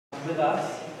with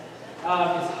us.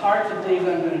 It's hard to believe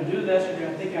that I'm going to do this. You're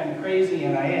going to think I'm crazy,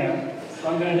 and I am. So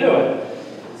I'm going to do it.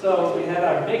 So we had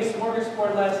our big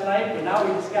smorgasbord last night, but now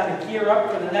we just got to gear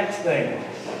up for the next thing.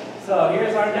 So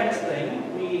here's our next thing.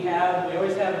 We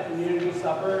always have a community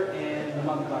supper in the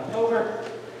month of October.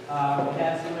 We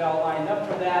had somebody all lined up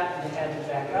for that. They had to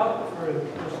back out for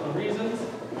personal reasons.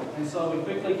 And so we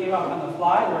quickly came up on the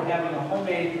fly. We're having a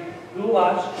homemade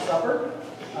goulash supper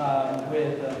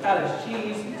with cottage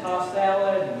cheese and tossed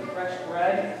salad and fresh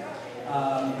bread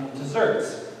and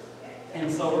desserts.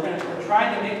 And so we're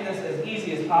trying to make this as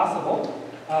easy as possible.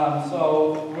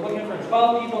 So we're looking for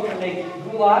 12 people to make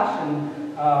goulash and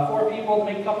 4 people to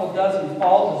make a couple dozen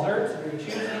fall desserts. We're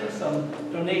choosing some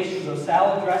donations of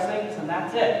salad dressings, and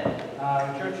that's it.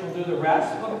 The church will do the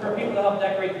rest. We're looking for people to help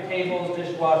decorate the tables,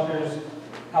 dishwashers,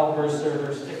 helpers,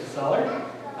 servers, ticket seller.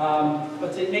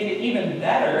 But to make it even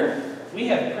better, we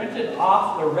have printed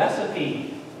off the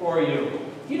recipe for you.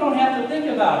 You don't have to think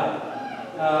about it.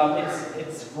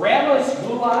 It's grandma's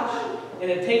goulash, and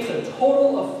it takes a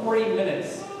total of 40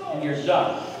 minutes, and you're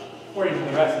done, according to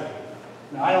the recipe.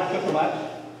 Now, I don't cook much,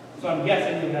 so I'm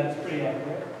guessing that's pretty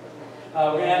accurate.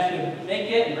 We're going to ask you to make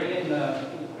it and bring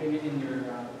it in your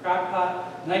crock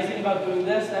pot. The nice thing about doing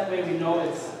this, that way we know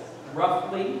it's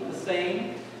roughly the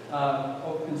same,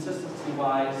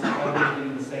 consistency-wise, everybody's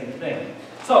doing the same thing.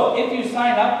 So, if you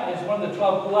sign up as one of the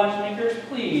 12 goulash makers,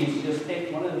 please just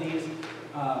take one of these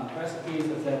recipes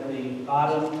that's at the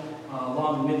bottom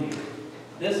along with you.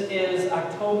 This is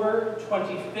October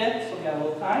 25th, so we got a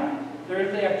little time.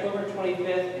 Thursday, October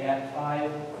 25th at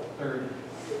 5:30.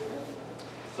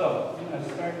 So I'm going to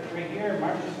start right here.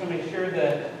 Mark's just going to make sure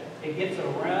that it gets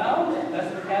around. That's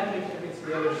the can. Make sure it gets to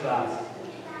the other side.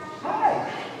 Hi.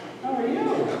 How are you?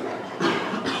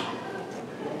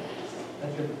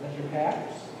 That's your pack?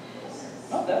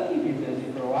 Oh, that'll keep you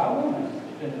busy for a while, won't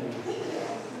it?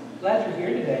 Glad you're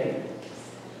here today.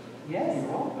 Yeah, you're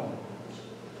welcome.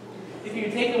 If you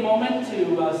take a moment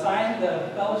to sign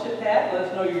the fellowship pad, let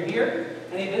us know you're here.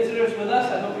 Any visitors with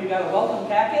us, I hope you got a welcome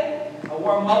packet. A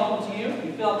warm welcome to you.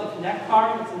 You fill out the Connect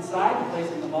card that's inside. You place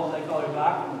it in the multicolored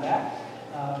box in the back.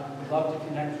 We'd love to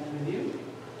connect with you.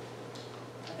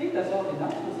 I think that's all the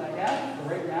announcements I have for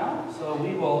right now. So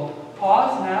we will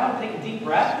pause now, take a deep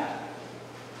breath,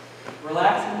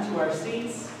 relax into our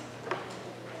seats.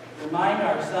 Remind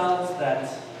ourselves that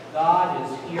God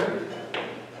is here,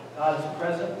 God is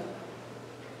present,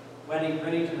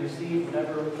 ready to receive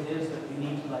whatever it is that we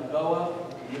need to let go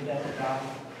of. We give that to God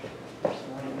this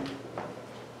morning.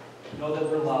 Know that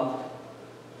we're loved,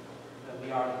 that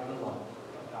we are the love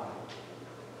of God.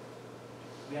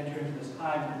 We enter into this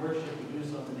time of worship. We do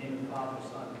so in the name of the Father,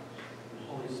 Son, and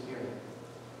Holy Spirit.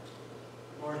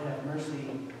 Lord, have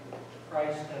mercy.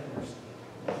 Christ, have mercy.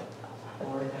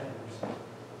 Lord, have mercy.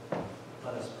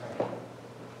 Let us pray.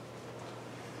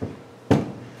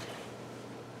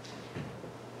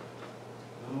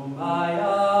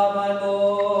 Kumbaya, my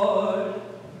Lord.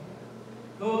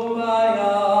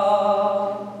 Kumbaya.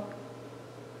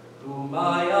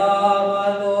 Kumbaya,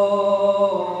 my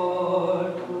Lord.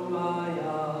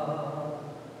 Kumbaya.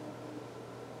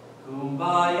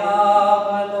 Kumbaya,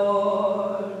 my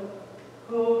Lord.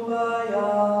 Kumbaya.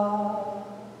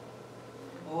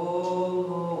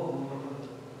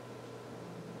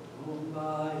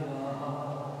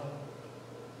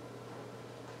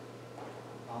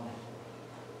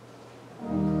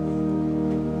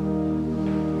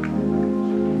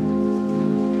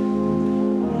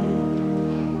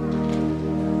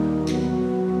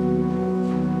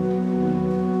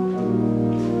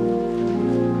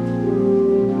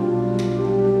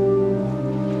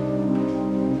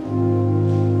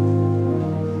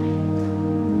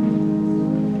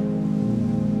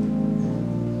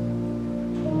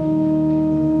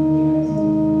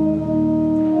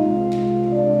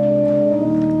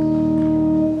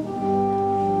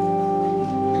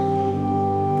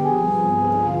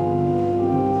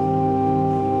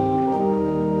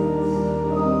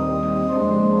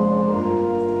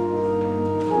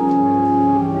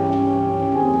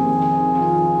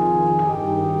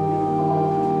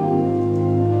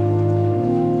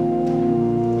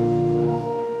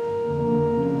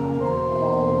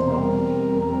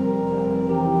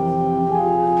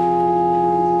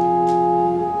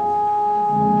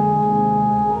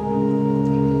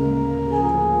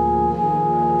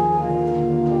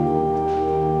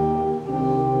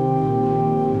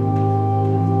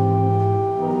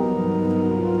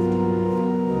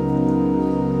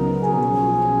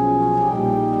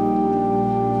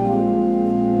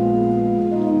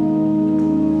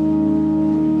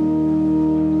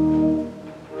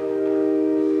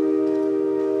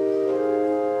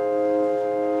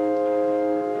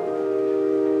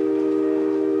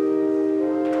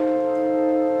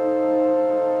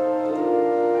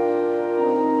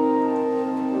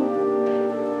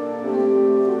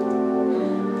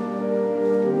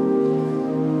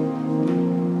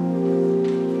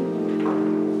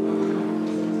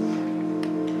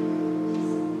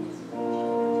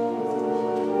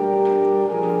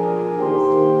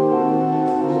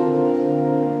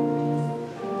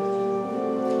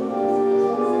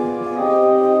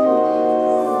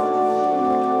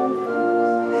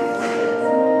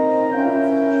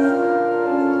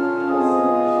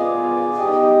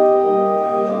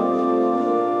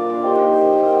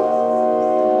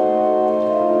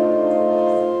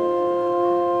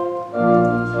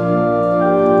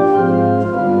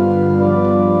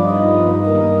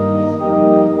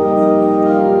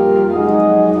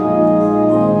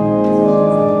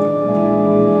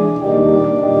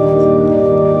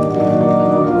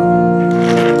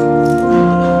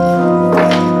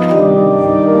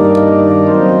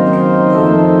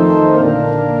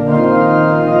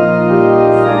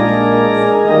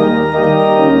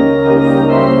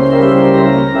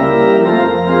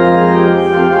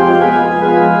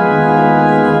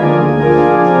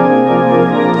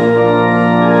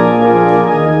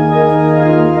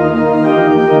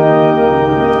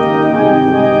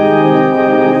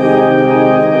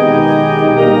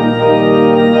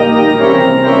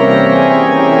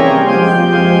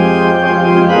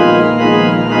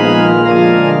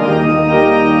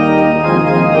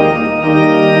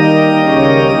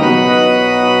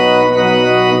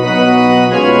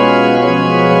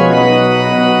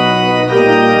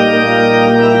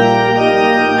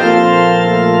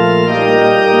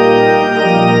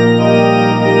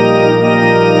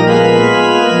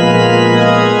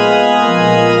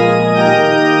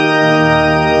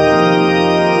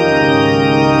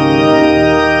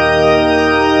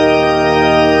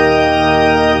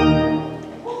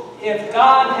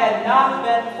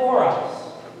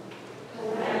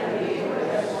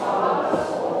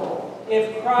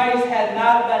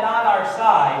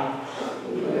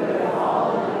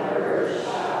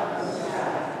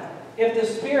 If the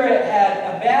Spirit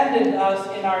had abandoned us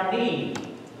in our need,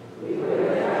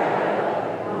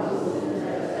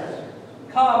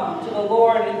 come to the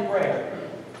Lord in prayer.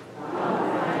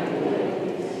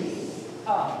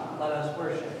 Come, let us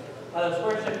worship. Let us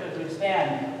worship as we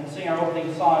stand and sing our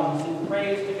opening song and sing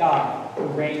praise to God who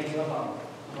reigns above.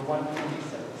 Number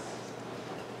 126.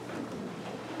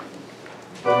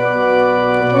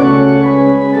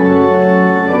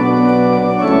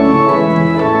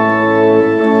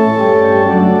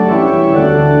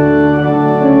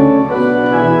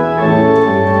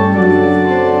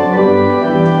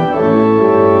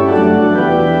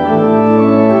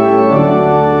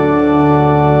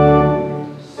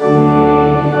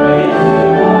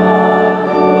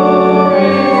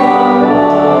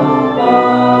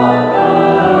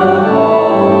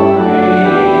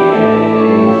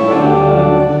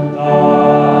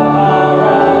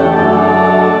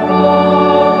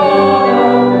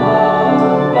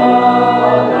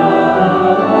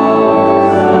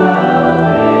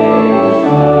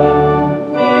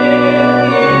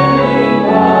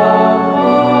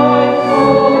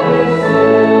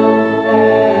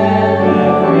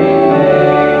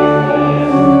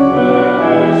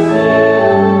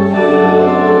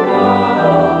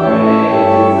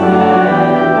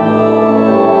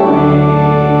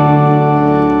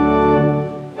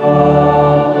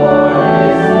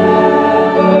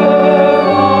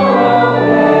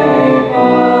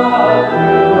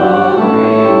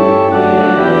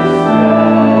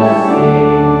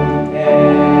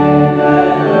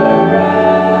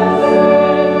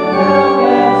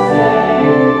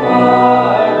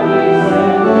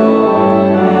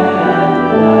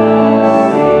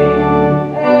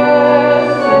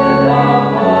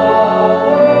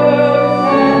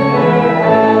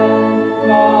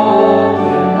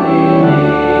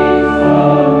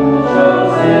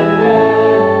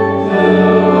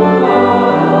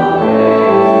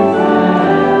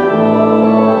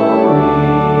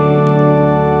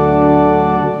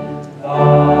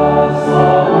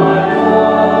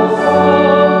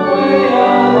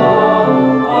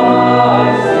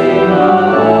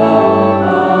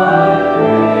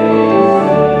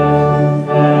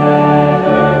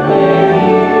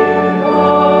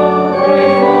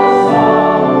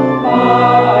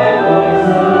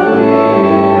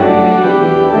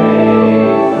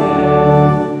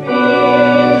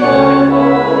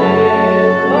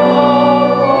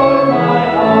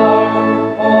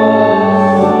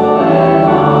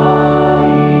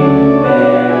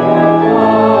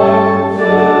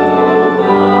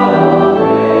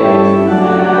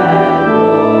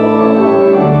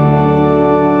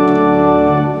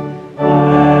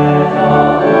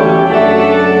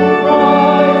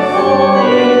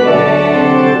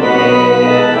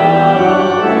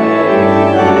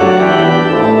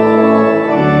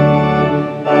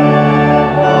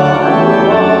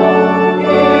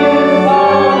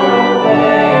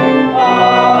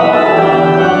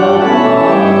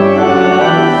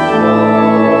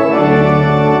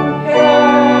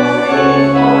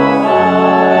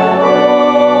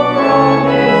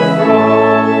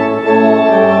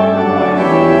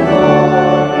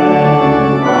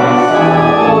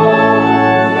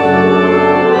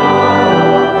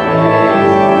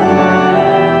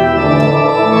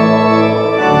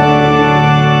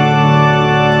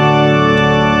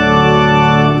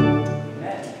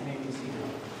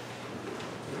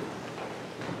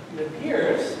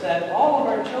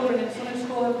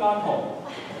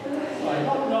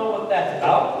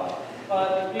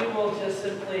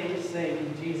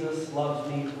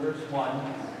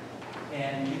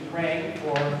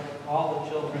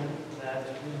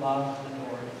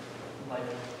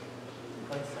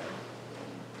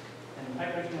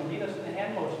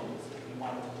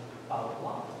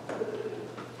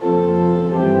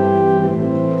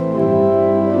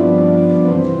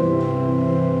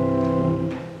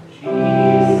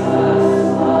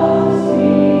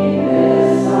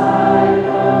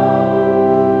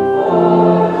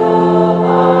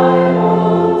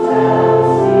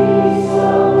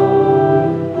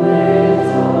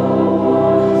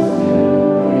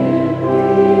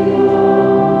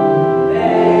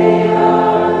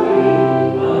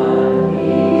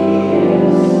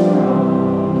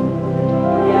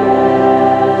 Yeah.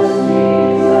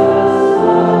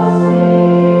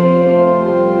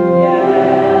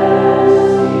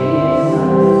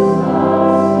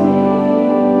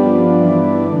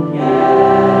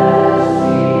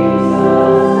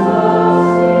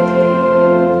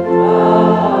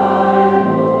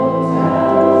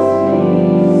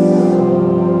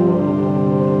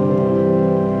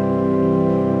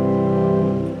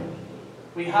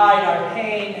 We hide our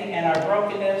pain and our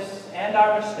brokenness and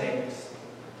our mistakes.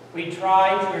 We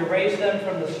try to erase them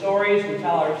from the stories we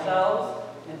tell ourselves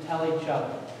and tell each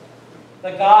other.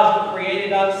 The God who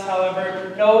created us,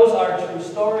 however, knows our true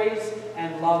stories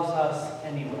and loves us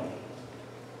anyway.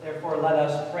 Therefore, let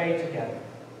us pray together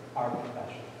our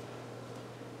confession.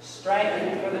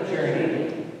 Strength for the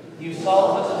journey, you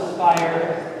salt us with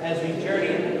fire as we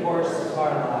journey the course of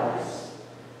our lives.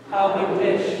 How we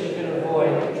wish we could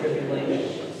avoid the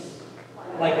tribulations.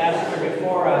 Like Esther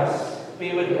before us,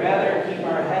 we would rather keep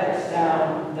our heads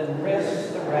down than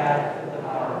risk the wrath of the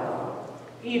powerful,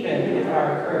 even if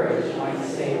our courage might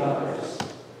save others.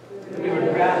 We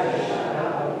would rather shut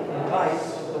out the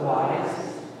advice of the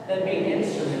wise than be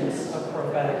instruments of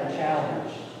prophetic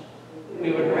challenge.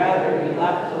 We would rather be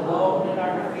left alone in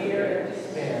our fear and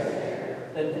despair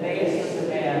than face the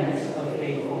demands of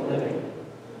faithful living.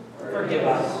 Forgive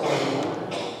us, Holy One.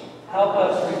 Help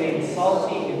us remain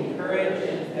salty in courage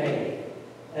and faith,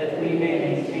 that we may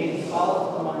maintain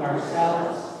salt among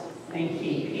ourselves and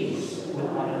keep peace with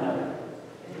one another.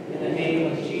 In the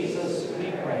name of Jesus,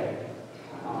 we pray.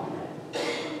 Amen.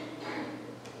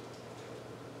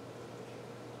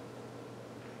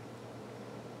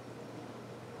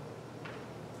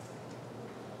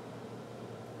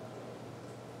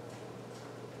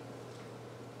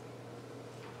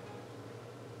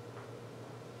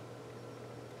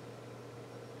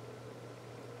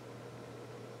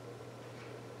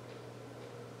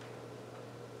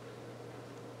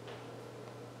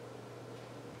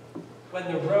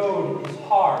 When the road is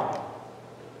hard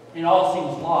and all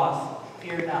seems lost,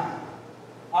 fear not.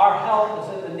 Our help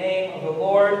is in the name of the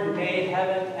Lord who made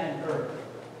heaven and earth.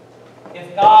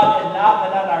 If God had not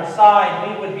been on our side,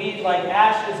 we would be like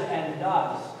ashes and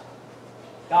dust.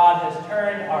 God has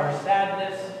turned our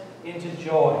sadness into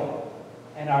joy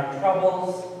and our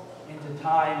troubles into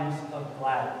times of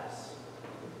gladness.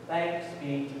 Thanks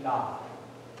be to God.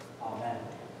 Amen.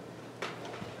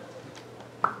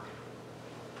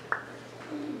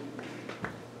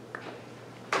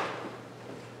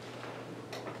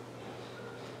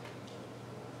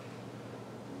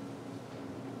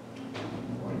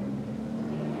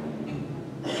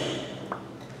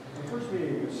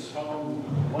 Psalm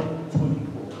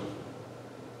 124,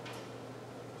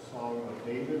 Song of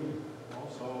David,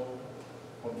 also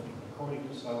according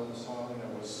to Psalm, the song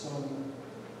that was sung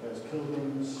as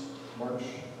pilgrims march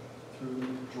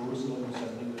through Jerusalem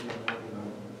ascending the Holy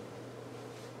Mountain.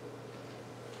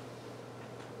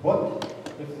 What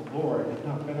if the Lord had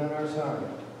not been on our side?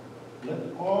 Let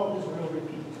all Israel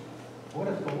repeat. What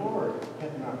if the Lord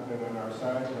had not been on our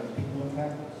side when people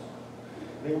attacked us?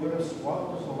 They would have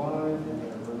swallowed us alive in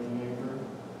their burning anger.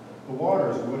 The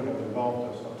waters would have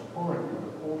engulfed us, a torrent would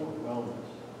have overwhelmed us.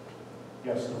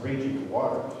 Yes, the raging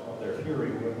waters of their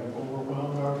fury would have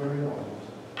overwhelmed our very lives.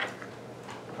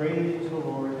 Praise the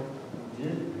Lord, who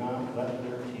did not let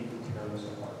their teeth tear us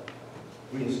apart.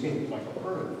 We escaped like a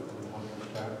bird from the hunter's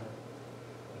trap.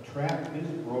 The trap is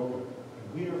broken, and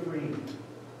we are free.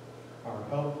 Our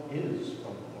help is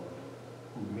from the Lord,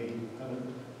 who made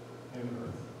heaven and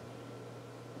earth.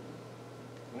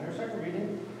 And our second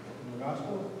reading from the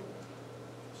Gospel,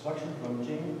 selection from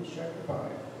James chapter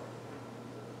 5.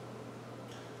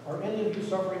 Are any of you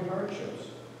suffering hardships?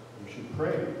 You should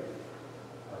pray.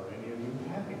 Are any of you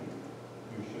happy?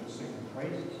 You should sing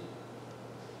praises.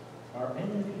 Are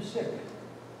any of you sick?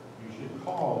 You should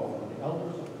call for the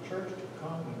elders of the church to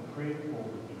come and pray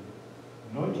over you,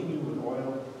 anointing you with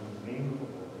oil in the name of the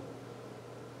Lord.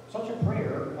 Such a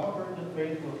prayer, offered in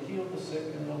faith, will heal the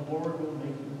sick, and the Lord will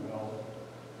make you well.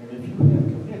 And if you have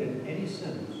committed any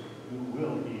sins, you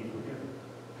will be forgiven.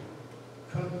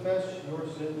 Confess your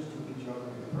sins to each other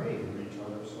and pray for each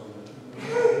other so that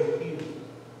you may be healed.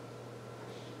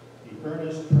 The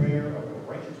earnest prayer of a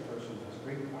righteous person has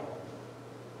great power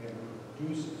and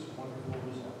produces wonderful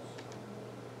results.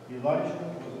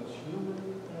 Elijah was as human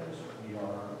as we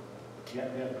are,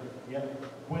 yet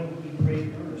when he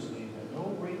prayed earnestly that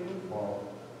no rain would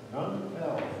fall, none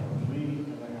fell for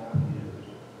 3.5 years.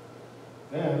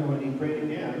 Then, when he prayed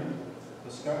again,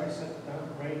 the sky sent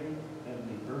down rain, and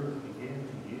the earth began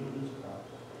to yield its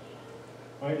crops.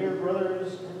 My dear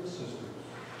brothers and sisters,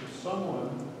 if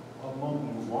someone among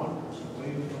you wanders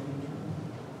away from the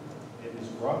truth, it is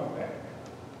brought back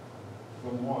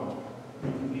from one.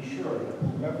 You can be sure that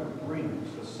whoever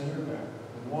brings the sinner back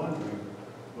from wandering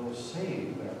will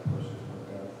save that person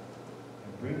from death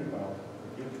and bring about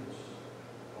forgiveness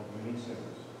of many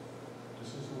sins.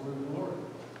 This is the word of the Lord.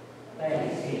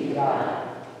 Thanks be to God.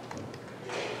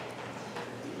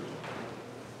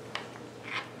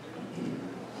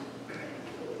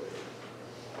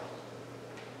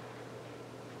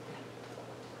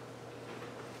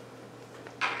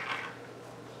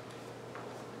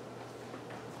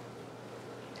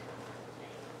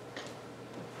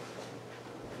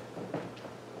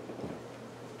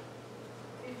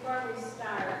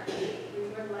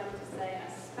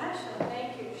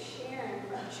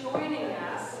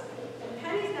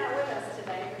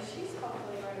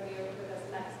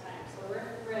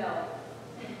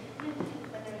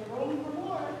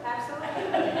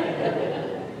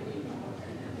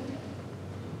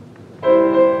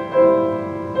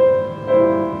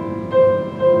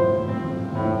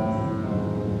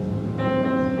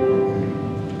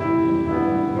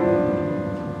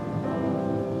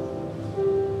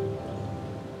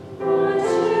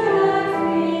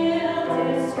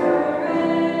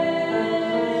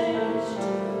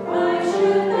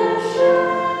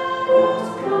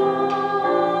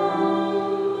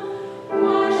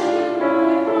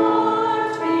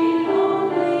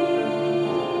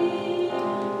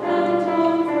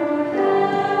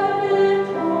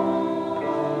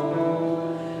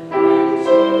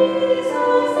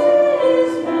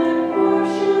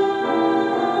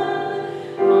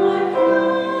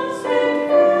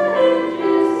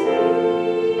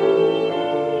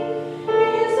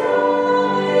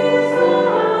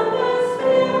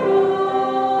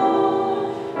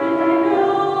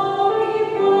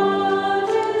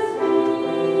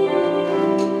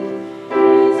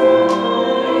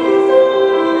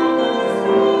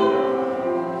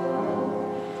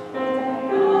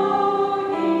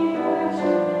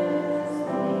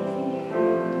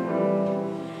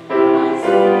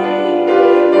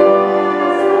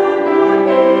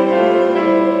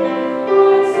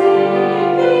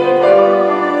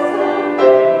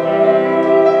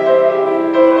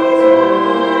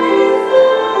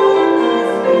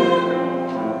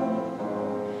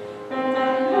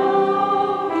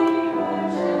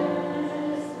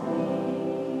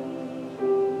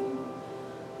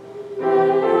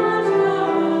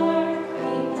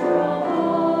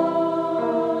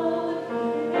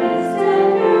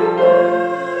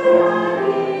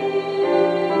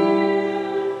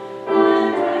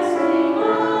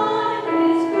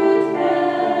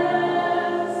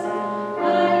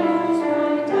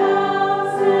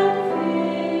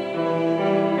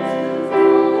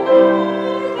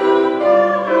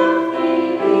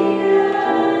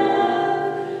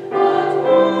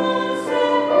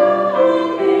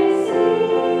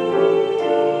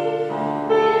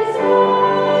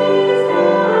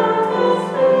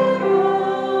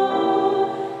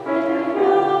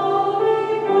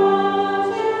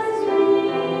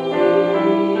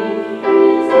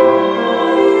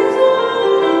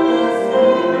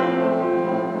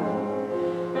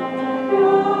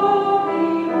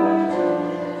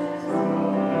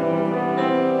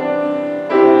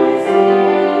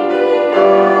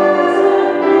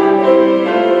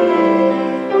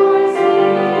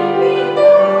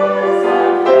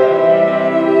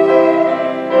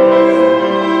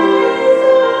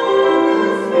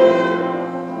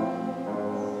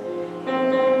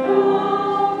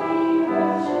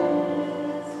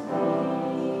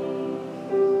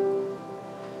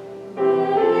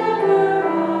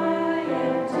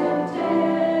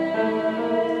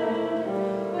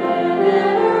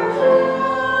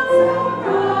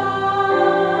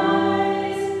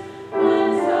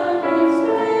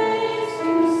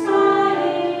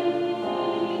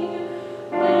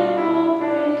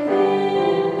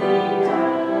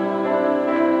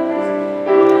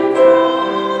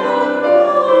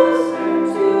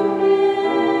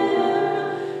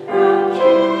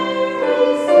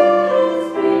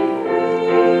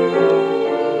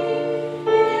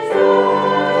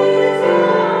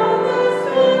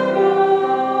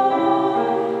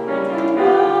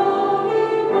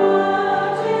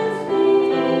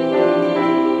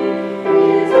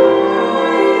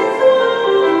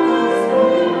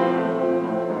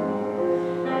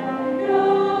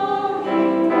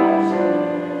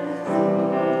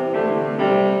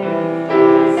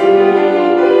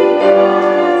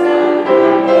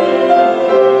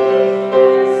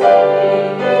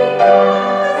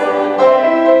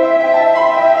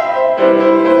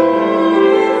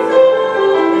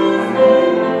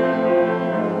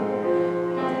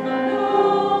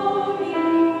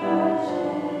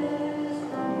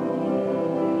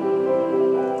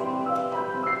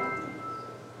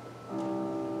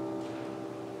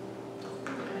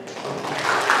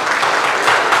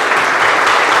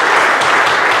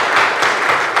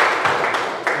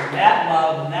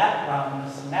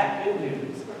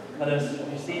 Let us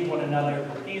receive one another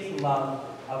with the peace and love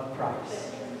of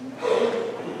Christ.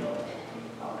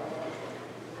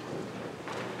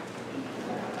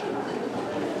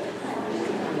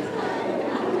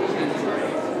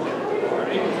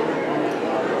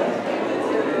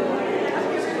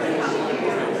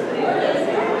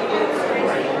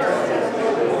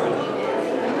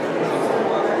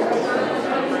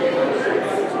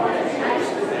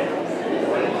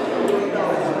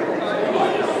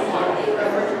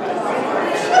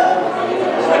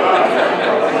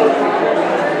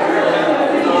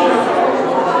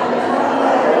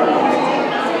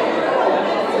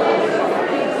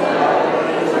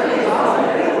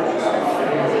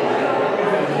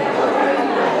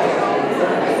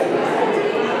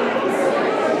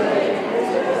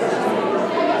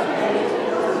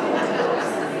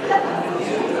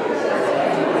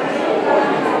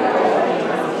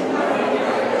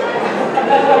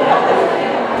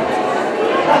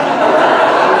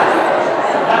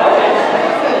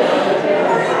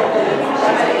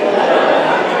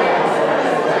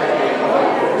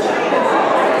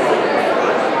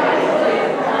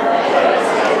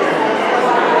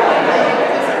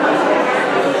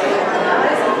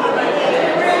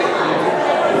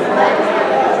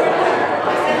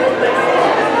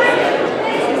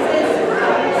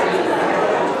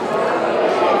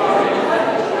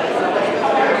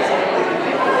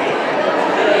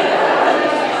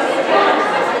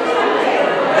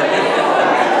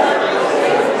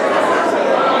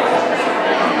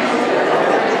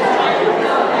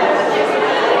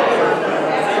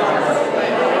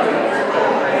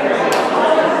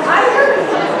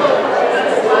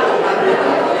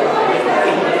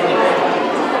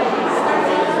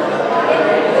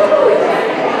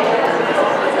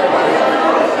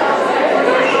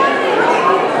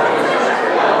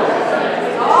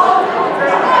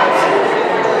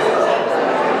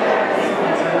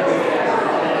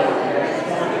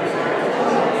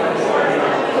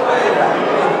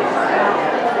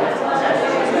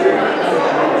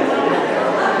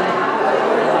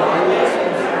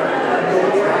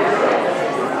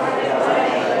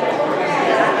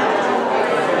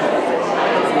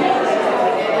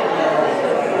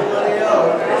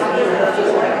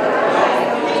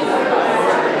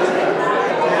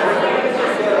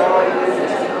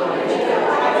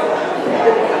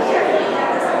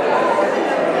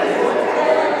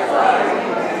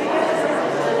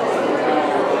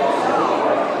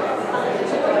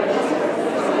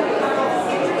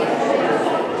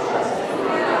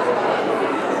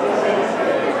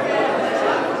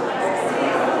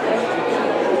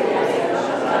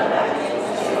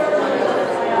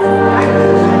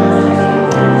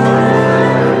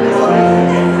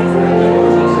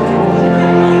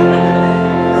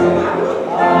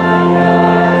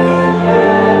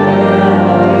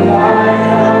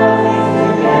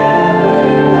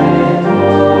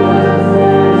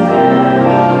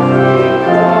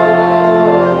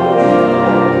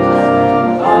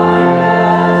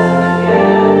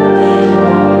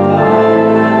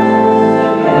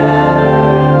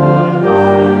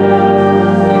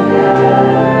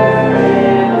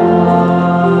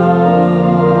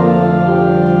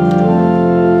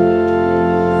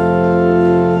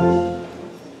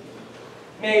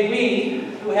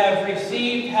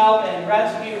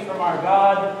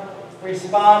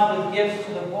 respond with gifts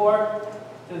to the poor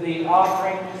through the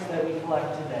offerings that we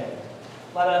collect today.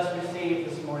 Let us receive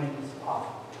this morning's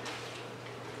offering.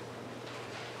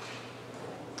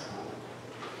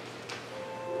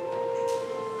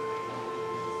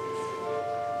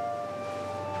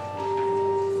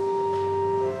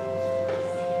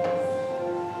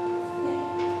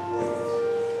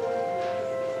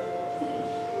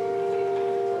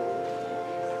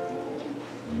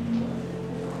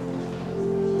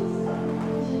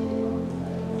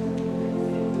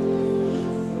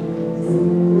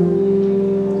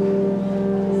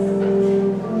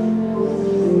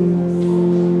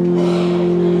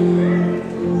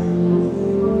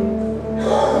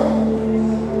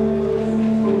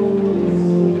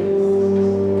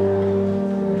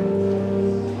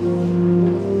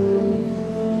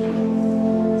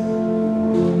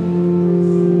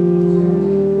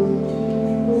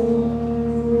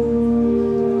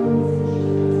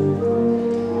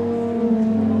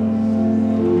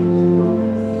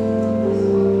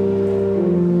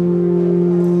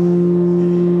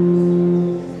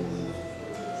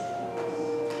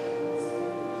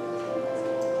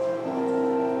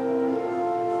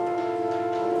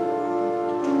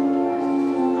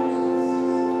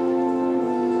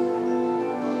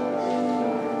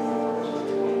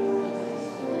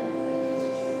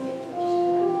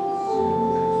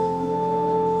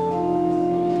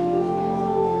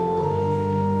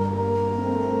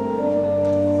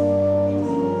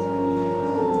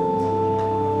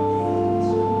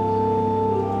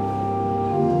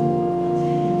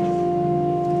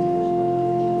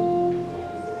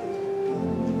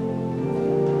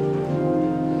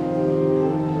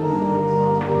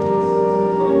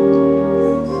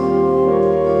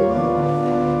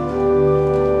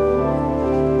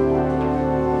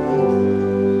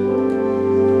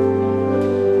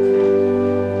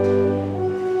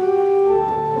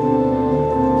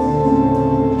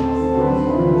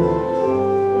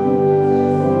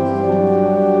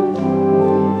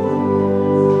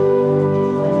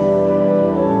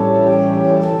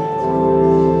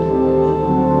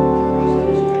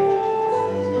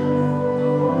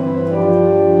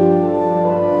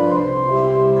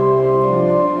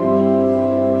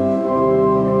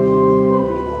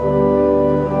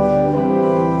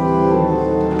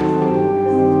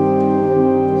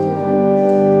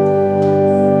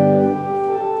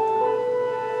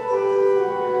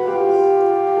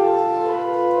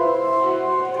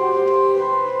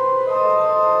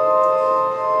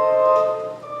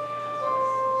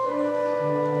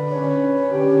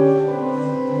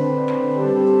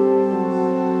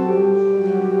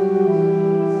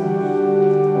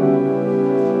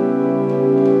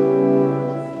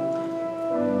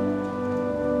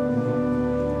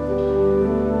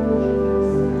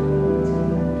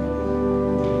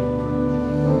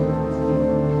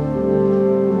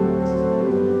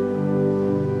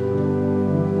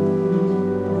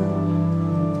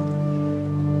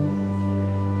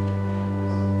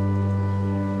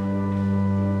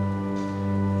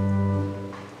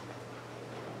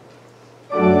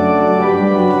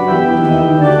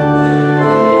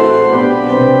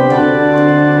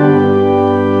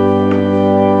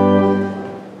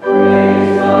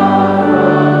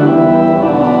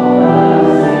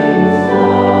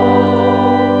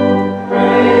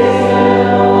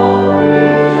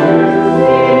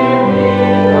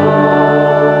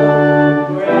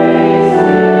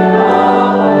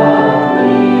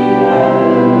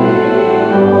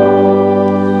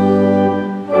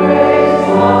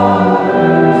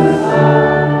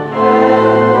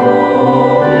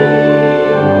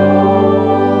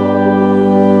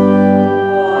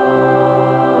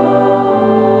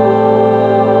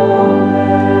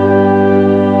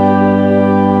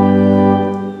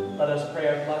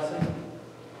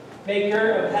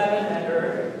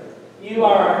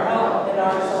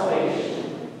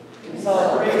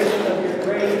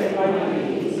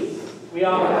 We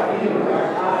offer you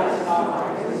our tithes and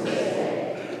offerings this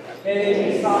day. May they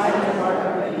be signs of our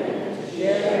commitment to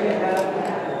share in the heaven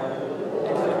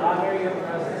and to honor your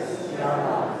presence in our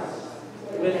lives.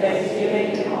 With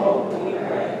thanksgiving and hope we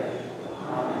pray.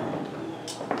 Amen.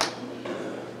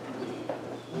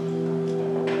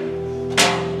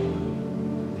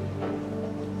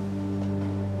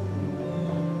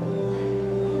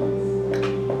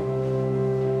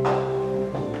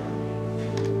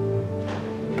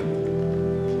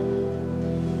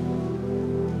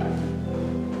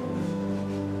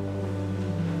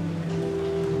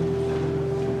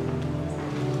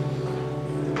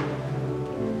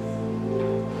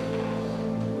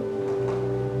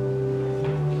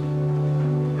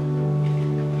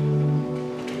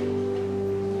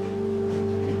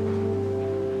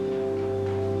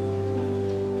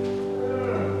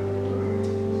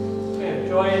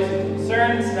 Joys and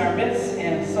concerns in our midst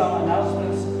and some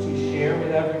announcements to share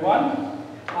with everyone.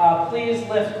 Please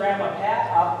lift Grandma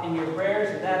Pat up in your prayers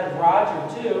and that of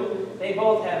Roger too. They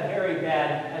both have very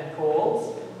bad head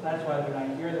colds. That's why they're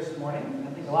not here this morning.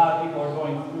 I think a lot of people are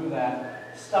going through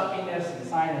that stuffiness and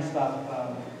sinus stuff.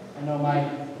 I know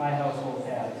my household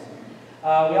has.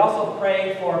 We also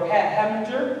pray for Pat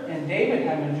Heminger and David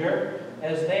Heminger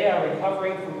as they are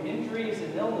recovering from injuries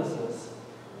and illnesses.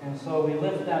 And so we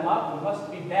lift them up. We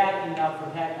must be bad enough for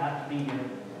Pat not to be here.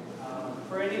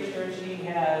 Pretty sure she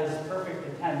has perfect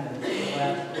attendance the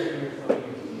last 50 or so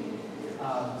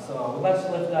years. So let's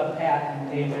lift up Pat and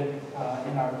David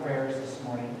in our prayers this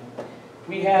morning.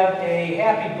 We have a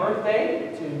happy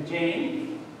birthday to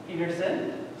Jane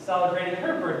Peterson, celebrating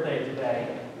her birthday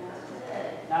today.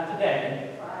 Not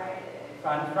today.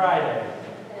 On Friday.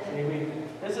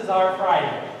 This is our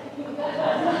Friday.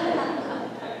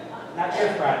 Not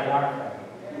your Friday, our Friday.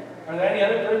 Are there any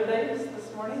other birthdays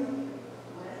this morning?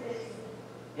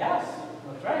 Yes,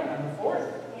 that's right, on the 4th.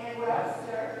 And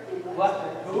Webster. What?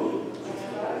 Who?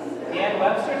 Ann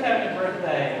Webster's having a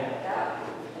birthday.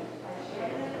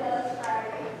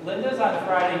 Linda's on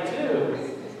Friday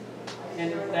too.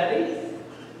 And Betty?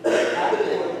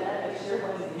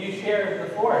 You share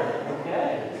the 4th.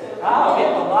 Okay. Wow, we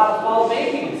have a lot of fall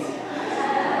babies.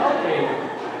 Okay.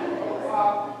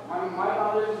 My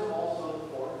mother's is also the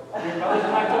 4th. Your mother's in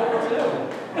October too.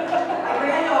 My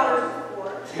granddaughter's the 4th.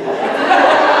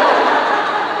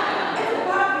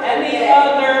 Any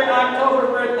other October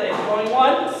birthdays? Going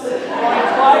once? Going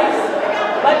twice?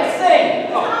 Let's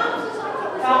sing.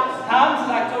 Tom's is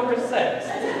October 6th.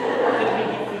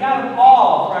 We got them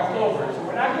all for October, so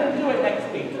we're not going to do it next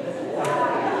week.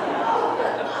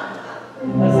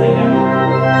 Let's sing that.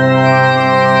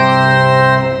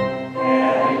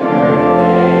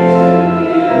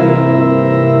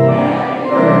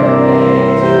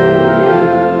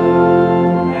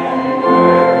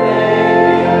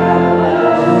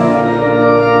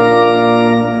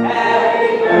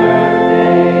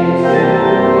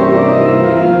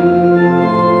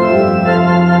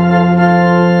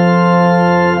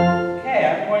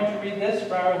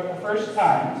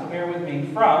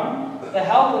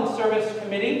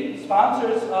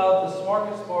 Sponsors of the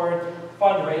Smorgasbord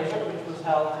fundraiser, which was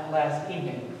held last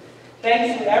evening.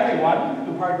 Thanks to everyone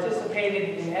who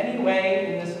participated in any way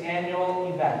in this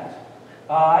annual event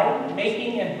by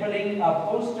making and putting up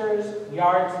posters,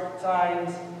 yard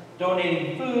signs,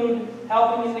 donating food,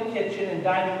 helping in the kitchen and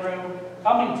dining room,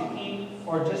 coming to eat,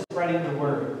 or just spreading the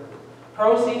word.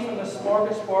 Proceeds from the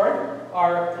Smorgasbord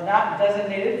are not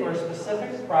designated for a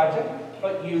specific project,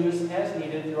 but used as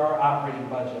needed through our operating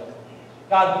budget.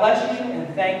 God bless you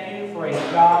and thank you for a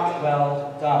job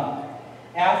well done.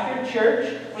 After church,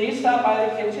 please stop by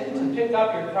the kitchen to pick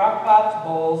up your crock pots,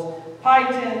 bowls, pie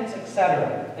tins,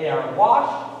 etc. They are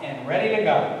washed and ready to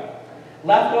go.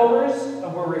 Leftovers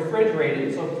were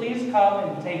refrigerated, so please come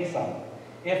and take some.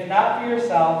 If not for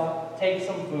yourself, take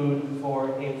some food for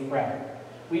a friend.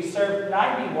 We served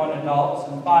 91 adults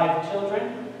and 5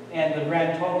 children, and the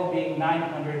grand total being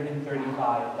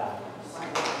 $935.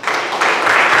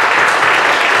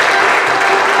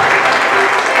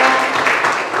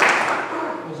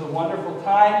 Wonderful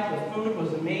time. The food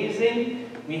was amazing.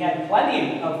 We had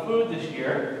plenty of food this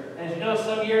year. As you know,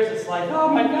 some years it's like, oh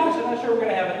my gosh, I'm not sure we're going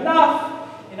to have enough.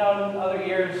 You know, in other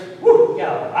years, whoo, we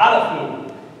got a lot of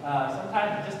food.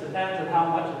 Sometimes it just depends on how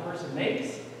much a person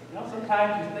makes. You know,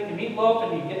 sometimes you think of meatloaf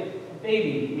and you get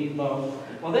baby meatloaf.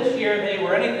 Well, this year they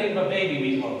were anything but baby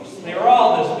meatloafs. They were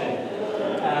all this big.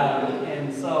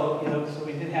 And so, you know, so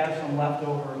we did have some left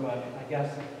over, but I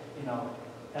guess, you know,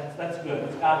 that's good.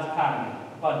 It's God's economy.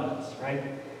 Abundance, right?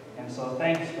 And so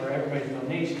thanks for everybody's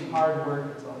donation, hard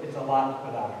work. It's a lot to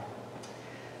put on.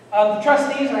 The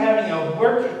trustees are having a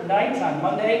work night on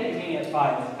Monday, beginning at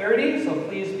 5:30, so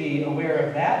please be aware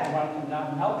of that. If you want to come down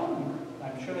and help them,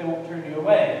 I'm sure they won't turn you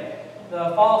away.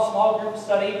 The fall small group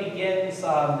study begins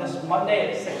this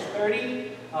Monday at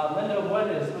 6:30. Linda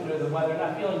Wood is under the weather,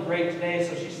 not feeling great today,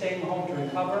 so she's staying home to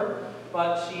recover.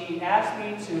 But she asked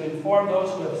me to inform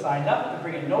those who have signed up to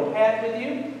bring a notepad with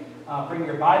you, bring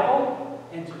your Bible,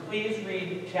 and to please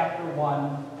read chapter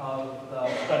 1 of the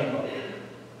study book.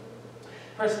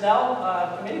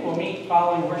 Personnel committee will meet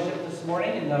following worship this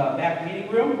morning in the back meeting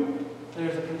room.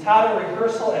 There's a cantata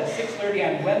rehearsal at 6:30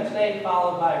 on Wednesday,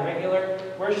 followed by regular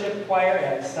worship choir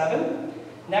at 7.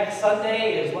 Next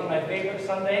Sunday is one of my favorite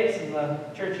Sundays in the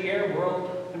church year, World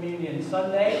Communion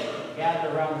Sunday.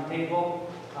 Gather around the table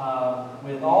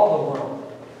with all the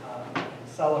world and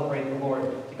celebrate the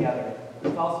Lord together.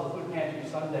 It's also Food Pantry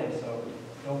Sunday, so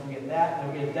don't forget that.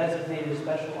 There'll be a designated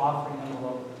special offering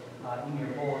envelope in your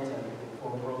bulletin for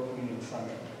World Communion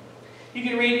Sunday. You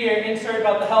can read your insert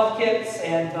about the health kits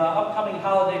and the upcoming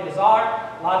holiday bazaar.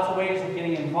 Lots of ways of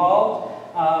getting involved.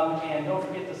 And don't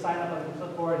forget to sign up on the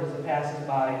clipboard as it passes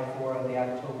by for the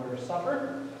October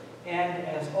supper. And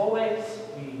as always,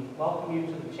 we welcome you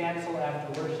to the chancel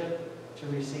after worship to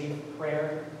receive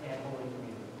prayer and Holy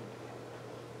Communion.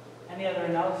 Any other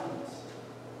announcements?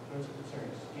 Those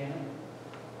concerns? Janet?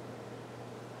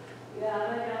 Yeah, I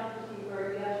went down to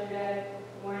Seaburg yesterday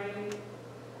morning,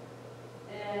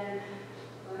 and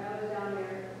when I was down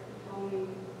there, he told me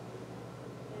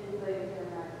his legs are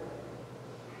not good.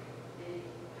 And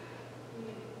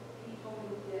he told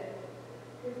me that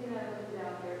Christy and I was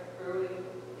down there early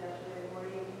yesterday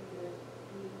morning because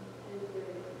his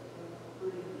legs are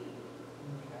really weak.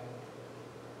 Okay.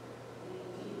 And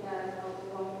he has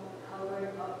also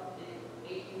colored up in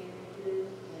 18 inches,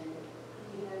 and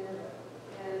he has a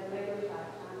regular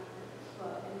size on,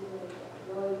 but anyway,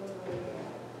 really bad.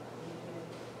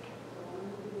 So I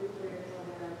went to do prayer for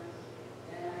him,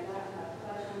 and I got a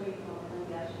special meeting from him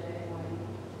yesterday morning.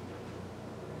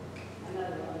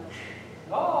 Another one.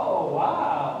 Oh,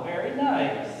 wow. Very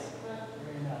nice.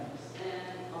 Very nice.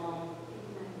 And,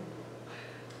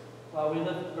 Well, we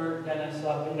lift Bert Dennis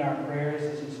up in our prayers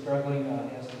as he's struggling.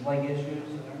 He has some leg issues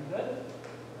that aren't good.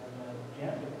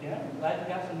 And Janet, I'm glad you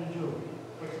got some new jewelry.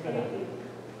 What's good on you?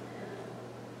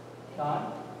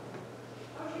 Don?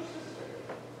 how's your sister?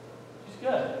 She's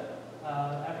good.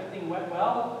 Everything went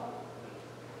well.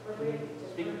 We're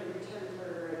just Speak. going to return for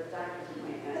a doctor's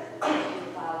appointment, to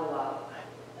follow up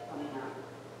coming up.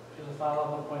 She has a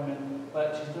follow-up appointment, but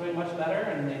she's doing much better,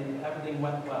 and everything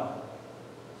went well.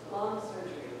 Long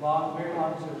surgery, Very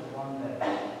long surgery, long day.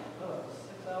 Oh,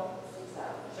 6 hours? 6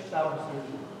 hours. 6 hour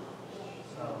surgery.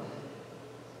 So,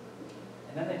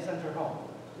 and then they sent her home.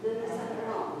 Then they sent her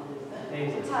home.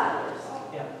 Amazing. The toddlers.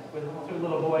 Yeah, with 2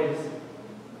 little boys,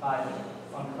 5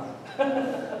 on the car.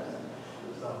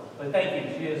 So, but thank you.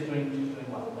 She's doing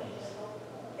well. Thanks.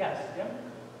 Yes, Jim?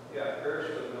 Yeah, prayers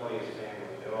for Millia's family.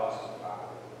 They lost a father.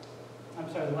 I'm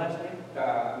sorry, the last name?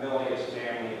 Millia's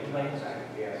family in Millia's.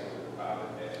 Lansing, yes, her father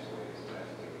passed away this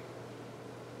last week.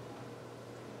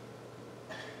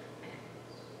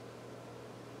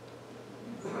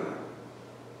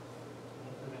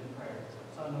 Lift them in prayer.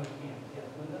 So I know you can. Yes,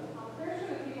 Linda? Prayers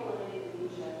for the people in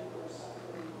Indonesia who are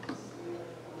suffering severe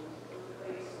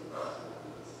earthquakes and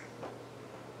tsunamis.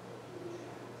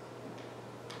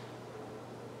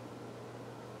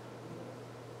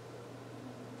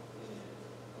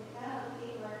 We have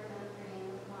people our country and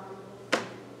the promises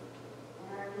and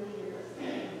our leaders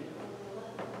and to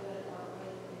let the good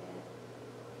outweigh the bad.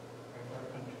 Pray for our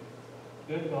country.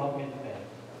 Good, go out and get to bed.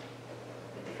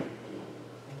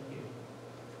 Thank you.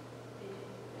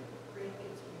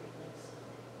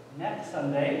 Next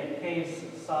Sunday, Kay's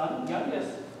son,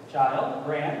 youngest child,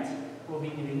 Grant, will be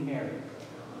getting married.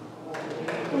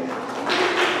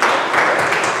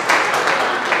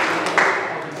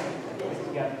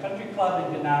 We got Country Club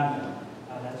in Gananda.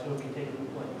 That's where will be taking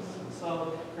place.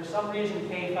 So, for some reason,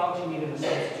 Kay felt she needed a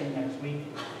substitute next week.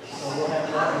 So we'll have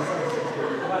a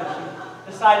substitute. But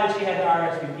she decided she had to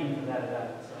RSVP for that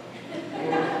event. So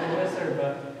we'll miss her,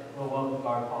 but we'll welcome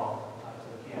our Paul to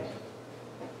the camp.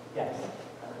 Yes.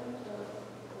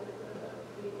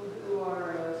 People who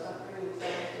are suffering with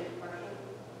depression,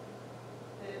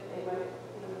 that they might,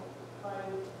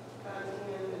 find constant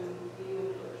and be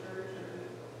into a church or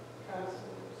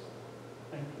counselors.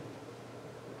 Thank you.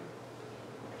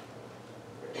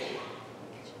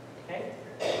 Okay.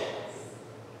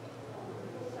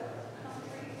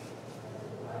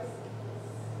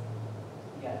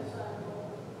 Yes.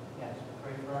 Yes,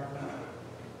 pray for our country.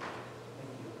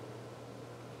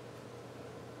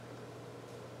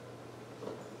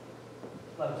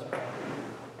 Let us pray.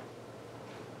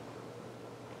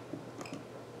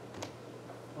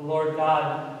 O Lord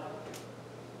God,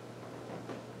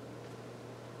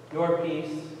 your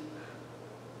peace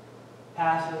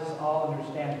passes all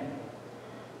understanding.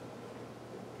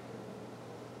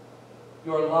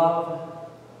 Your love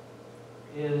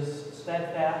is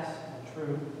steadfast and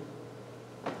true.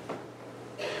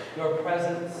 Your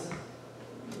presence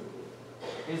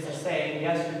is the same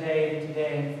yesterday, and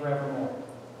today, and forevermore.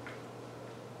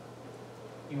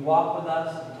 You walk with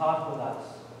us and talk with us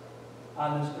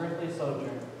on this earthly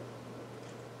sojourn.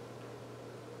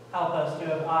 Help us to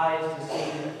have eyes to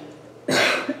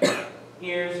see,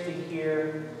 ears to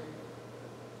hear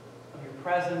of your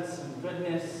presence and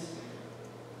goodness.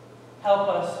 Help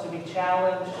us to be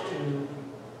challenged to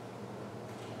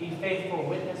be faithful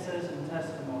witnesses and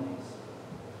testimonies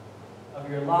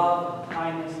of your love, and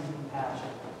kindness, and compassion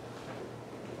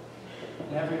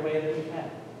in every way that we can.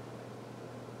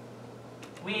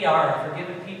 We are a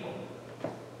forgiven people.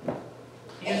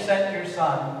 You sent your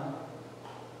Son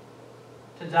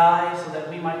to die so that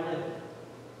we might live.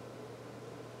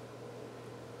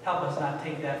 Help us not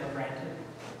take that for granted.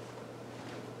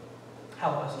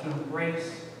 Help us to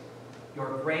embrace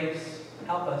your grace.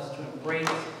 Help us to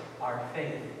embrace our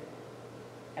faith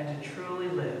and to truly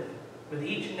live with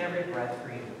each and every breath for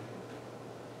you.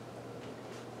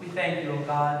 We thank you, O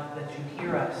God, that you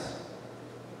hear us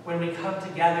when we come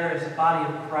together as a body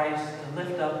of Christ to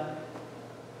lift up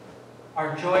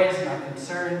our joys and our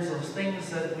concerns, those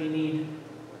things that we need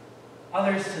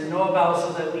others to know about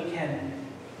so that we can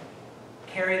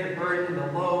carry the burden,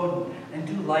 the load, and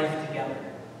do life together.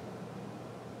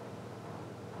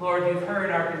 Lord, you've heard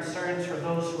our concerns for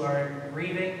those who are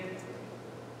grieving,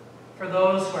 for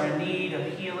those who are in need of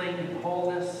healing and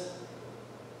wholeness.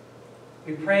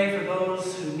 We pray for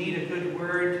those who need a good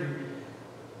word,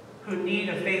 who need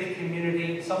a faith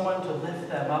community, someone to lift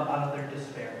them up out of their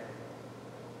despair.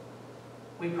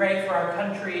 We pray for our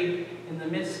country in the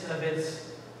midst of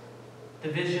its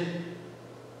division.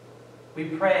 We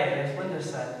pray, as Linda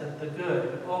said, that the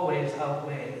good always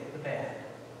outweigh the bad.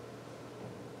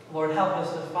 Lord, help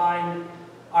us to find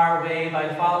our way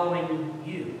by following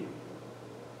you.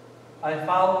 By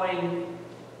following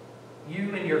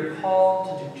you and your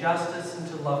call to do justice and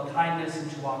to love kindness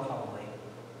and to walk humbly.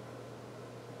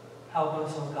 Help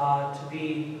us, O God, to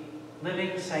be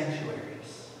living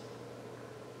sanctuaries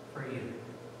for you.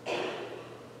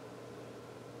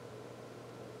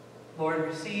 Lord,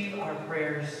 receive our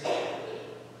prayers,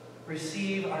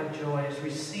 receive our joys,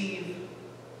 receive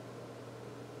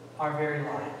our very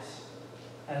lives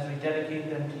as we dedicate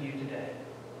them to you today.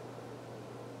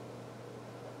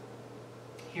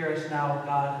 Hear us now,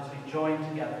 God, as we join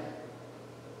together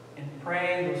in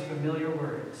praying those familiar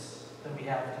words that we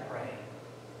have to pray.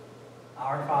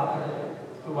 Our Father,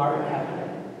 who art in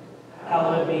heaven,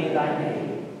 hallowed be thy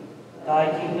name.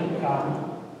 Thy kingdom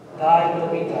come, thy will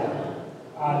be done,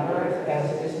 on earth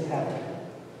as it is in heaven.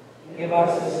 Give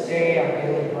us this day our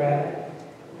daily bread.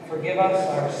 Forgive us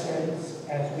our sins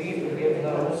as we forgive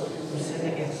those who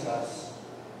sin against us.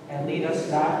 And lead us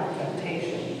not into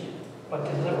temptation, but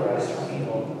deliver us from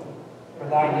evil. For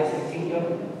thine is the kingdom,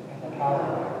 and the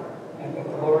power, and the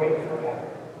glory forever.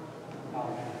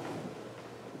 Amen.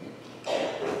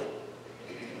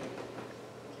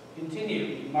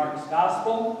 Continue Mark's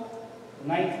Gospel, the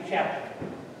 9th chapter.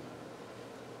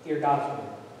 Hear God's word.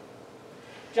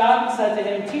 John said to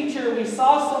him, "Teacher, we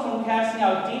saw someone casting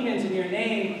out demons in your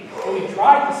name, and we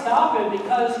tried to stop him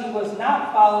because he was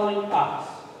not following us."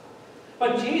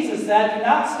 But Jesus said, "Do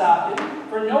not stop him,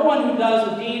 for no one who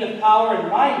does a deed of power in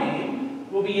my name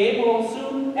will be able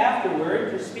soon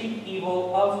afterward to speak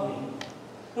evil of me.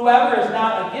 Whoever is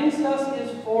not against us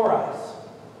is for us.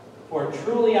 For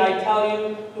truly I tell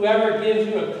you, whoever gives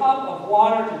you a cup of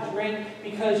water to drink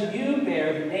because you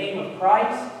bear the name of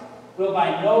Christ will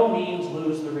by no means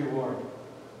lose the reward.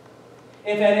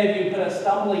 If any of you put a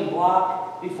stumbling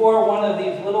block before one of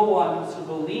these little ones who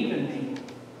believe in me,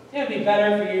 it would be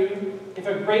better for you if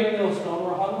a great millstone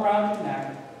were hung around your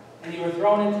neck and you were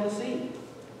thrown into the sea.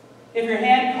 If your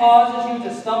hand causes you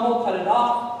to stumble, cut it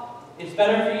off. It's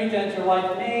better for you to enter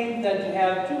life maimed than to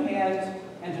have two hands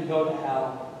and to go to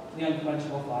hell, the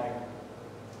unquenchable fire.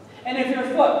 And if your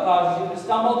foot causes you to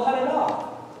stumble, cut it off.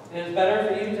 It is better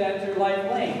for you to enter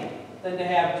life lame than to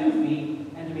have 2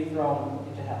 feet and to be thrown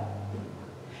into hell.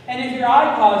 And if your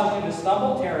eye causes you to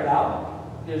stumble, tear it out.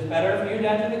 It is better for you to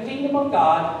enter the kingdom of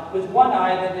God with one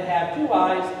eye than to have 2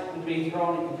 eyes and to be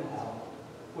thrown into hell,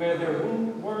 where their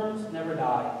worms never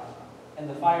die and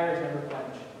the fires never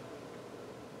quench.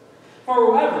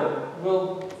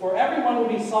 For everyone will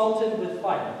be salted with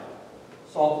fire.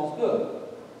 Salt is good,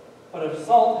 But if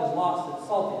salt has lost its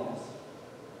saltiness,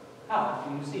 how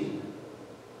do you season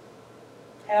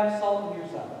it? Have salt in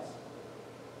yourselves,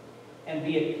 and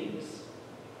be at peace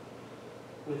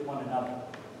with one another.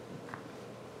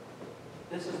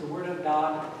 This is the word of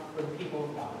God for the people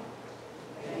of God.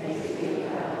 Thanks be to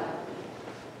God.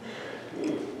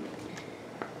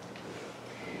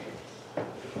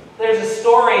 There's a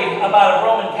story about a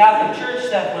Roman Catholic church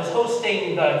that was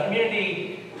hosting the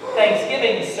community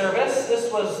Thanksgiving service.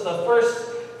 This was the first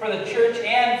for the church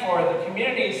and for the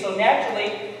community, so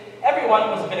naturally everyone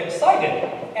was a bit excited.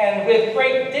 And with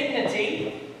great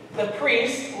dignity, the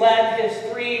priest led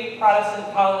his 3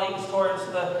 Protestant colleagues towards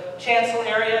the chancel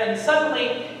area, and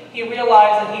suddenly he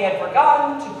realized that he had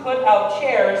forgotten to put out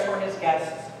chairs for his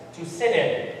guests to sit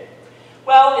in.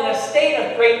 Well, in a state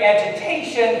of great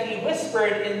agitation, he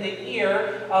whispered in the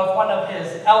ear of one of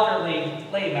his elderly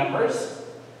lay members,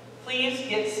 "Please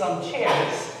get some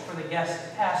chairs for the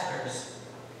guest pastors."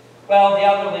 Well, the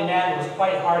elderly man was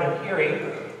quite hard of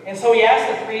hearing, and so he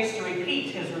asked the priest to repeat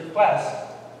his request.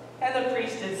 And the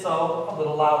priest did so a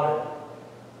little louder.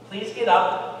 "Please get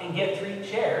up and get 3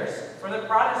 chairs for the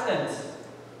Protestants."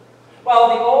 Well,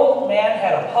 the old man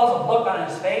had a puzzled look on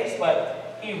his face,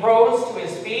 but he rose to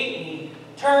his feet, and he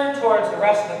turned towards the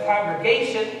rest of the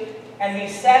congregation, and he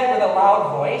said with a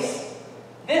loud voice,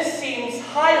 "This seems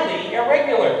highly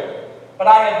irregular, but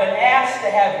I have been asked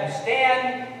to have you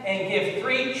stand and give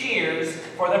 3 cheers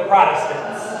for the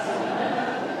Protestants."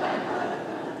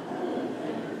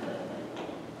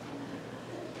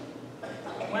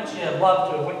 Wouldn't you have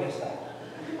loved to have witnessed that?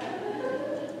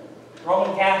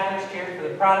 Roman Catholics cheering for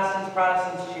the Protestants,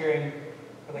 Protestants cheering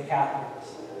for the Catholics.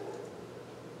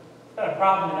 It's been a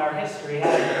problem in our history,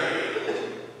 hasn't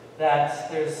it?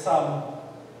 That there's some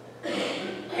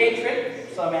hatred,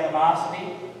 some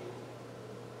animosity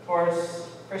towards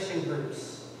Christian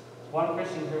groups, one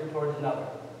Christian group towards another.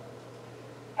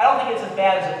 I don't think it's as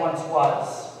bad as it once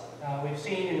was. We've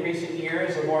seen in recent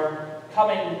years a more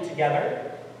coming together.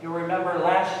 You'll remember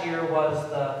last year was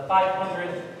the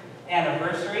 500th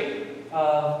anniversary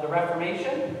of the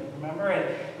Reformation, remember?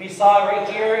 And we saw right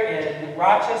here in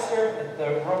Rochester at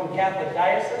the Roman Catholic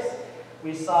Diocese,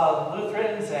 we saw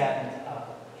Lutherans and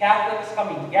Catholics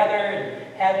coming together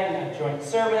and having a joint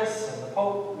service, and the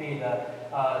Pope made a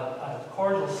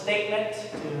cordial statement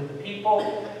to the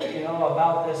people,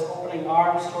 about this opening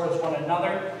arms towards one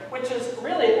another, which is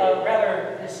really a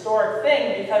rather historic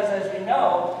thing because, as we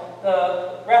know, the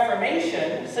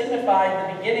Reformation signified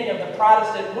the beginning of the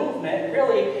Protestant movement.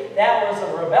 Really, that was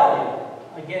a rebellion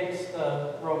against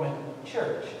the Roman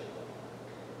Church.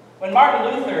 When Martin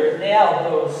Luther nailed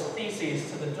those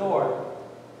theses to the door,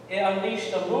 it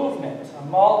unleashed a movement, a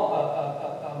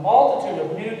multitude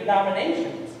of new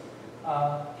denominations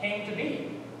came to be.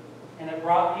 And it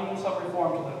brought even some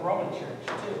reform to the Roman Church,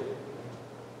 too.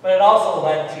 But it also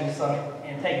led to some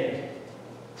antagonism.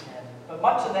 But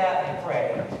much of that, I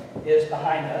pray, is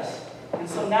behind us. And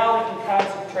so now we can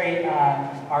concentrate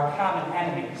on our common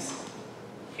enemies: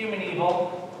 human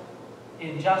evil,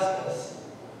 injustice,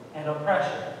 and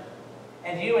oppression.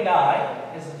 And you and I,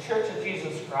 as the Church of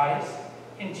Jesus Christ,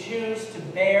 can choose to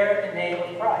bear the name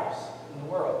of Christ in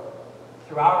the world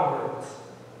through our words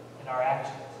and our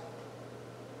actions.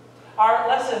 Our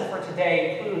lesson for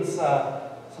today includes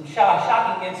some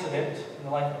shocking incident in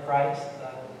the life of Christ.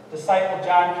 The disciple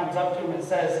John comes up to him and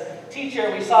says,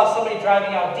 "Teacher, we saw somebody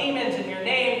driving out demons in your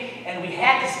name, and we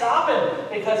had to stop him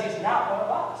because he's not one of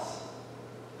us."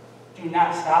 "Do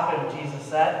not stop him," Jesus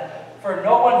said, "for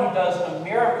no one who does a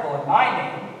miracle in my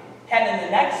name can in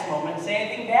the next moment say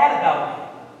anything bad about me.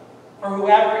 For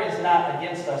whoever is not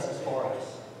against us is for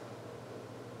us."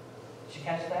 Did you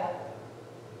catch that?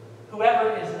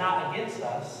 Whoever is not against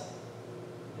us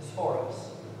is for us.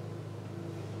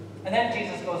 And then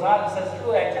Jesus goes on and says,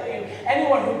 "Truly I tell you,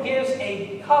 anyone who gives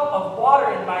a cup of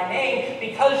water in my name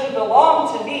because you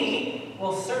belong to me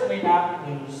will certainly not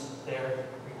lose their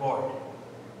reward."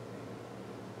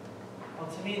 Well,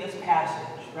 to me, this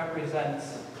passage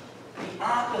represents the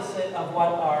opposite of what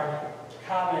our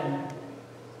common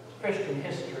Christian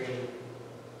history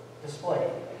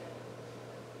displayed.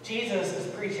 Jesus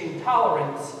is preaching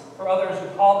tolerance for others who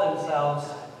call themselves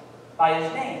by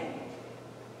his name.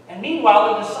 And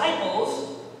meanwhile, the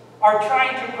disciples are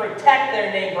trying to protect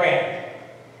their name brand.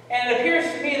 And it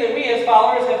appears to me that we as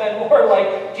followers have been more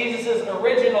like Jesus'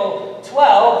 original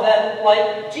 12 than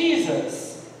like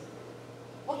Jesus.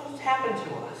 Look what's happened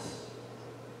to us.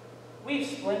 We've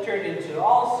splintered into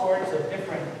all sorts of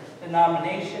different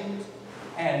denominations,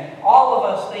 and all of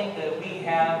us think that we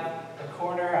have the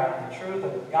corner on the truth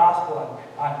of the gospel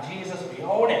and on Jesus. We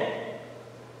own it.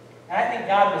 And I think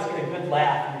God must get a good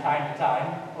laugh from time to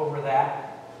time over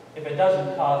that, if it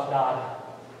doesn't cause God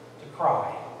to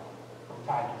cry from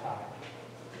time to time.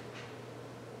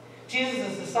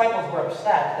 Jesus' disciples were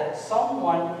upset that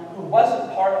someone who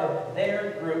wasn't part of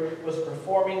their group was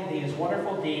performing these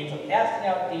wonderful deeds of casting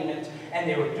out demons, and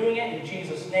they were doing it in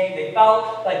Jesus' name. They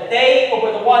felt like they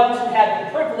were the ones who had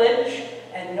the privilege,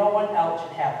 and no one else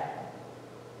should have it.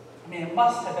 I mean, it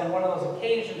must have been one of those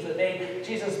occasions that made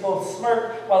Jesus both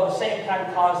smirk while at the same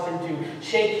time caused him to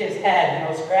shake his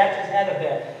head, scratch his head a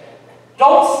bit.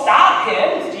 Don't stop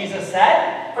him, as Jesus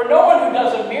said, for no one who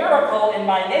does a miracle in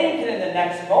my name can in the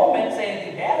next moment say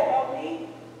anything bad about me.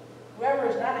 Whoever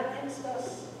is not against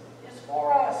us is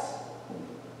for us.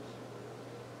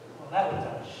 Well, that would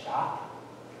have been a shock.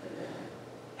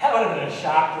 That would have been a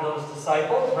shock to those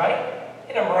disciples, right?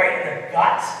 Hit them right in the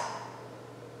guts.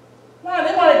 No,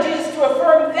 they wanted Jesus to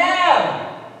affirm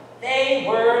them. They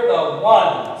were the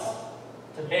ones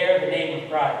to bear the name of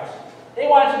Christ. They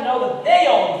wanted to know that they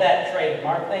owned that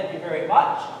trademark. Thank you very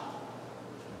much.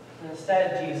 And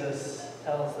instead, Jesus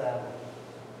tells them,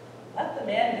 let the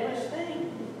man do his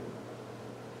thing.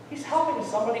 He's helping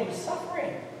somebody who's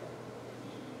suffering.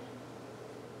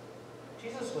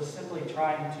 Jesus was simply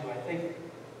trying to, I think,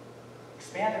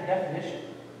 expand their definition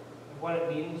of what it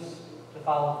means to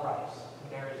follow Christ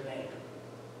and bear his name.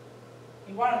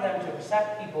 He wanted them to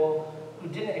accept people who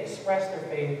didn't express their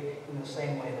faith in the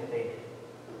same way that they did.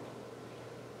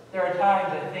 There are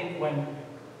times, I think, when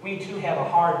we too have a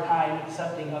hard time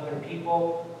accepting other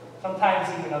people, sometimes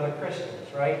even other Christians,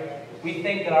 right? We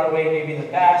think that our way may be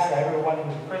the best, that everyone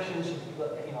who's a Christian should,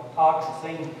 talk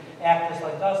and sing, act just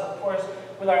like us. Of course,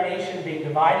 with our nation being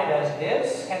divided as it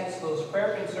is, hence those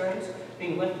prayer concerns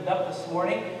being lifted up this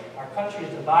morning, our country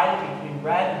is divided between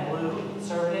red and blue,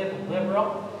 conservative and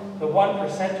liberal, the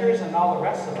 1%ers and all the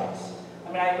rest of us. I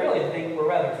mean, I really think we're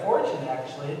rather fortunate,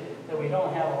 actually, that we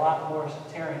don't have a lot more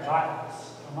sectarian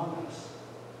violence among us.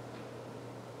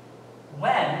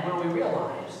 When will we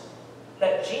realize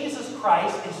that Jesus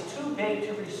Christ is too big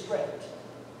to restrict?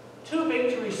 Too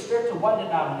big to restrict to one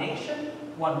denomination,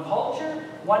 one culture,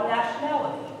 one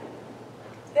nationality.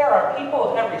 There are people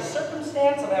of every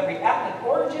circumstance, of every ethnic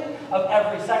origin, of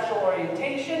every sexual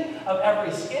orientation, of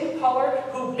every skin color,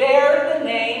 who bear the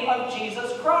name of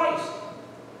Jesus Christ.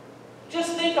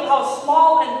 Just think of how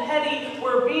small and petty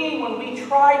we're being when we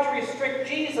try to restrict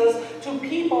Jesus to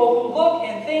people who look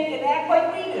and think and act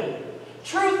like we do.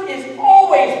 Truth is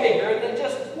always bigger than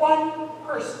just one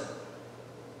person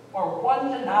or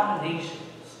one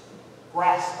denomination's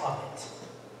grasp of it.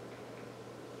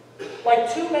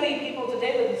 Like too many people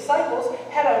today, the disciples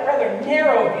had a rather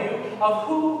narrow view of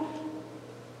who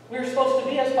we're supposed to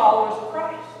be as followers of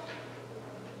Christ.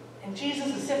 And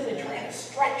Jesus is simply trying to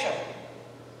stretch them.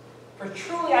 For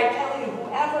truly I tell you,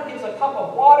 whoever gives a cup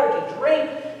of water to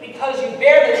drink because you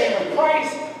bear the name of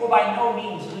Christ will by no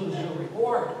means lose your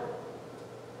reward.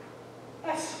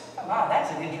 Come on,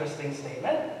 that's an interesting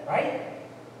statement, right?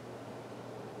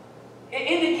 It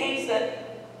indicates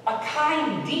that a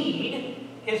kind deed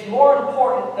is more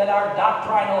important than our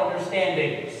doctrinal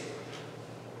understandings.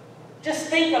 Just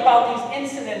think about these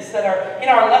incidents that are in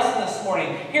our lesson this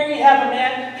morning. Here we have a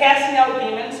man casting out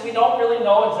demons. We don't really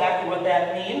know exactly what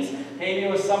that means. Maybe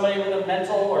it was somebody with a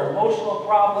mental or emotional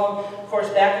problem. Of course,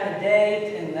 back in the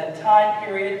day, in that time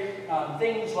period,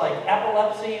 things like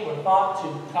epilepsy were thought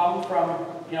to come from,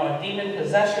 a demon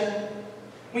possession.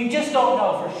 We just don't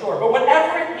know for sure. But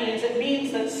whatever it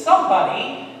means that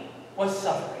somebody was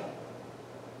suffering.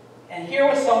 And here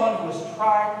was someone who was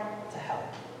trying to help.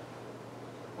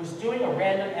 Was doing a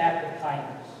random act of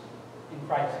kindness in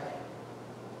Christ's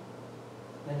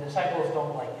name. The disciples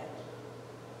don't like it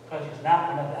because he's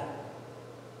not one of them.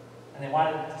 And they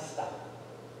wanted it to stop.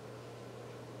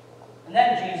 And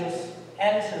then Jesus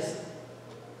ends his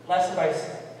lesson by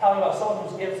telling about someone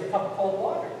who gives a cup of cold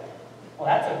water. Well,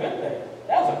 that's a good thing.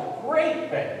 That was a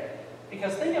great thing.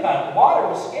 Because think about it, water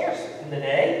was scarce in the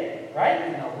day, right?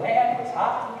 And the land was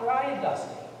hot and dry and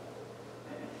dusty.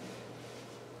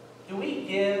 Do we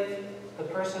give the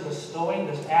person bestowing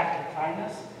this act of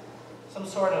kindness some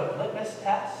sort of litmus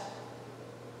test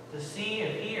to see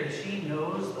if he or she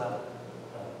knows the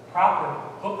proper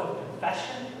book of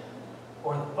confession,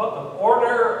 or the book of order,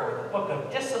 or the book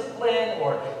of discipline,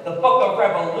 or the book of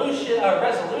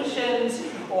resolutions,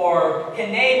 or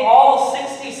can name all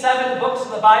 67 books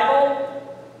of the Bible?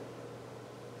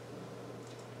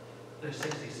 There's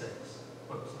 66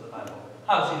 books of the Bible.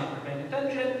 How's he never paying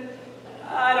attention?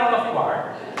 I don't know if you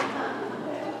are.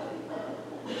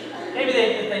 Maybe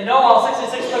if they know all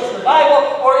 66 books of the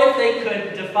Bible, or if they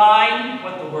could define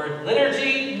what the word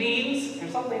liturgy means.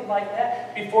 There's something like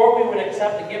that before we would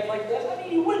accept a gift like this? I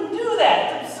mean, you wouldn't do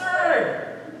that. It's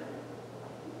absurd.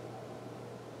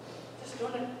 Just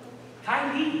doing a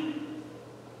kind deed.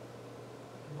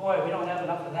 Boy, we don't have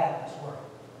enough of that in this world.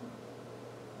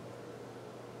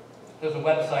 There's a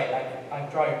website, I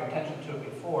draw your attention to it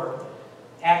before,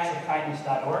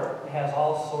 actsofkindness.org. It has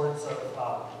all sorts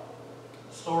of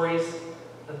stories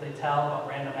that they tell about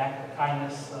random act of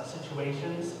kindness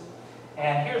situations.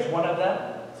 And here's one of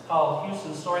them. It's called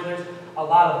Houston's Story. There's a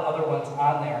lot of other ones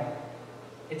on there.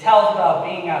 It tells about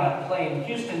being on a plane,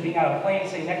 Houston being on a plane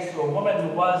sitting next to a woman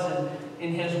who was,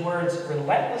 in his words,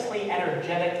 relentlessly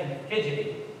energetic and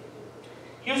fidgety.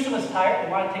 Houston was tired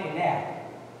and wanted to take a nap.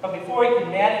 But before he could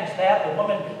manage that, the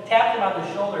woman tapped him on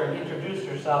the shoulder and introduced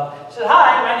herself. She said,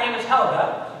 "Hi, my name is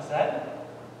Helga," she said.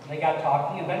 And they got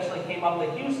talking and eventually came up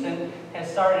that Houston had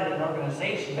started an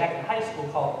organization back in high school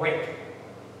called RAKE,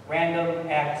 Random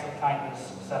Acts of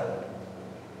Kindness, etc.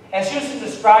 As Houston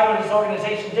described what his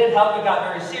organization did, Helga got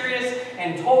very serious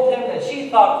and told him that she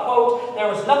thought, quote, there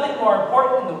was nothing more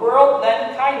important in the world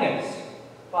than kindness,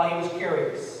 while he was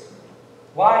curious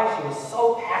why she was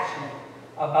so passionate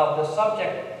about the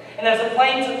subject. And as the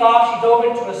plane took off, she dove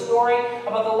into a story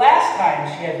about the last time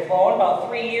she had flown, about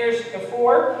 3 years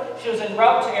before. She was en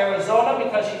route to Arizona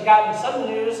because she'd gotten some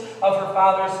news of her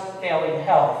father's failing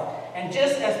health. And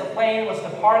just as the plane was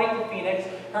departing to Phoenix,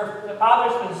 her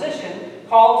father's physician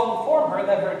called to inform her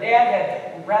that her dad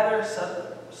had rather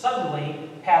suddenly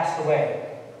passed away.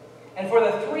 And for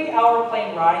the 3-hour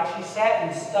plane ride, she sat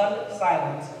in stunned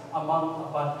silence among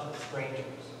a bunch of strangers.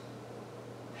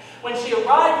 When she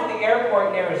arrived at the airport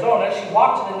in Arizona, she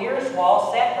walked to the nearest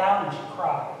wall, sat down, and she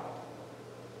cried.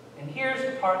 And here's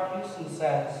the part Houston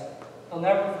says he'll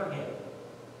never forget.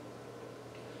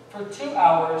 For 2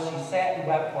 hours, she sat and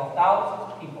wept while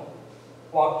thousands of people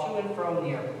walked to and from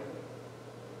the airport.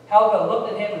 Helga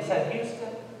looked at him and said,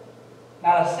 "Houston,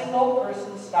 not a single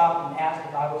person stopped and asked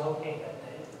if I was okay that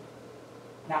day.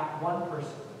 Not one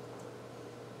person.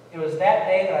 It was that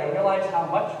day that I realized how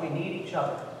much we need each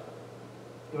other.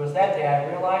 It was that day I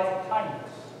realized that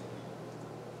kindness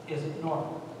isn't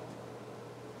normal."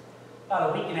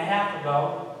 About a week and a half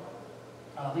ago,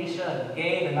 Alicia and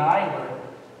Gabe and I were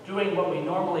doing what we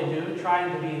normally do,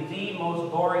 trying to be the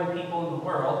most boring people in the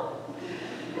world.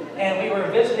 And we were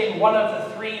visiting one of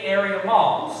the 3 area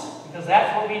malls, because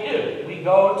that's what we do. We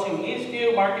go to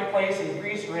Eastview, Marketplace, and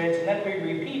Grease Ridge, and then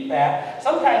we repeat that.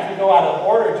 Sometimes we go out of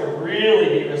order to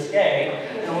really be risque,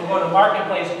 and we'll go to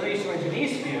Marketplace, Grease Ridge, and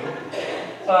Eastview.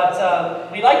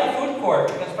 But we like the food court,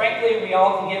 because frankly, we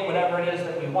all can get whatever it is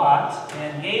that we want.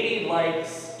 And Gaby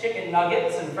likes chicken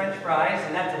nuggets and French fries,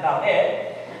 and that's about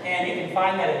it. And you can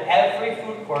find that at every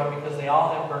food court, because they all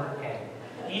have Burger King.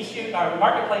 Eastview, our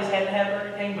Marketplace hadn't had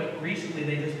Burger King, but recently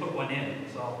they just put one in.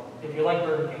 So if you like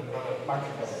Burger King, go to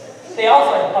Marketplace. They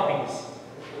also have puppies,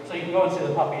 so you can go and see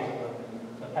the puppies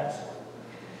at the pet store.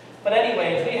 But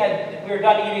anyways, we were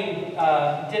done eating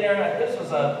dinner. This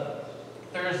was a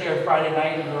Thursday or Friday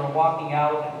night, and we were walking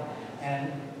out,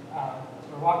 and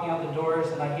we were walking out the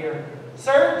doors, and I hear,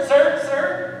 "Sir, sir,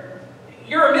 sir,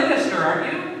 you're a minister,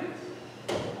 aren't you?"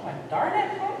 I'm like, darn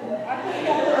it.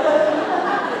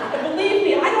 And believe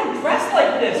me, I don't dress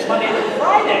like this Monday through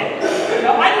Friday. You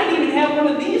know, I didn't even have one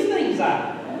of these things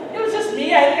on. It was just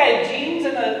me. I think I had jeans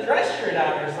and a dress shirt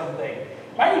on or something.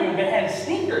 Might even had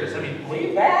sneakers. I mean,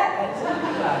 believe that? I had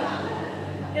sneakers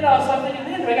on. You know, something,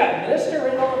 man, do I got minister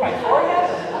written over my forehead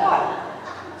or what?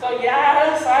 So,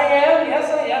 yes, I am. Yes,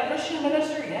 I am. Christian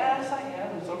minister. Yes, I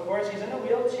am. And so, of course, he's in a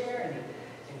wheelchair, and he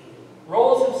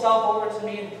rolls himself over to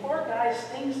me, and the poor guy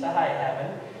stinks to high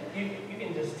heaven. You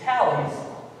can just tell he's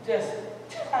just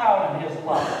down in his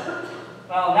luck.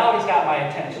 Well, now he's got my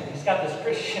attention. He's got this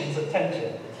Christian's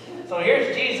attention. So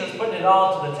here's Jesus putting it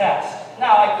all to the test.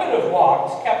 Now, I could have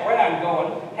walked, kept right on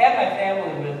going, had my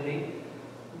family with me,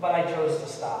 but I chose to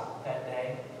stop that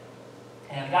day.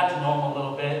 And I got to know him a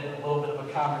little bit of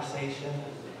a conversation.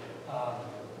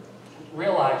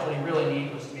 Realized what he really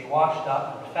needed was to be washed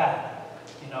up and fed.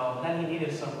 You know, and then he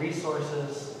needed some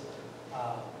resources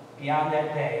beyond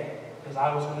that day, because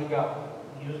I was going to go.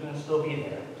 And he was going to still be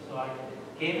there. So I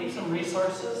gave him some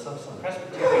resources of some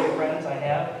Presbyterian friends I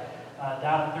have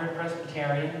down at 3rd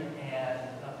Presbyterian, and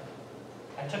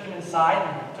I took him inside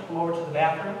and took him over to the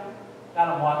bathroom,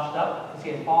 got him washed up, because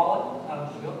he had fallen out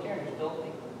of his wheelchair and he was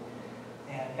filthy,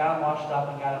 and got him washed up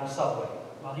and got him a Subway.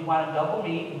 Well, he wanted double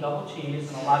meat and double cheese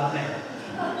and a lot of mayo.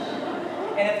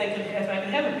 And if I could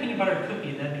have a peanut butter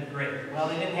cookie, that'd be great. Well,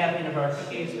 they didn't have peanut butter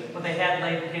cookies, but they had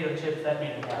laid potato chips. That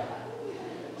made me happy.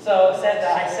 So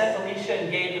I sent Alicia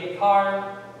and Gabe to the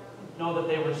car, know that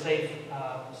they were safe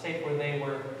where they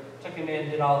were took him in,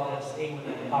 did all this, ate with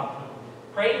him, talked to him,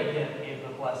 prayed with him, gave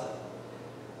him a blessing.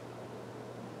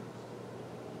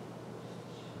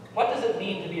 What does it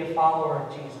mean to be a follower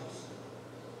of Jesus?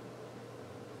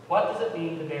 What does it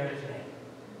mean to bear his name?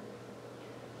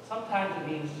 Sometimes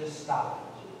it means just stop.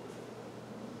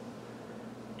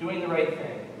 Doing the right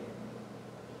thing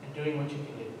and doing what you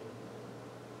can do.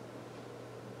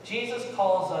 Jesus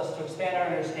calls us to expand our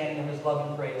understanding of his love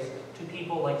and grace to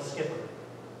people like Skipper.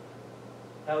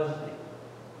 That was his name.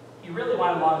 You really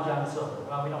want Long John Silver.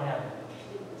 Well, we don't have it.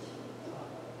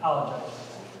 Apologize.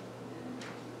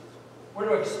 We're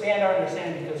to expand our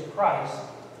understanding because Christ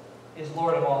is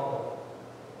Lord of all glory.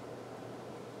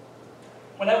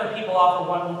 Whenever people offer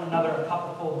one another a cup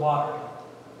of cold water,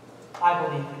 I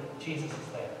believe that Jesus is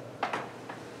there.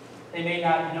 They may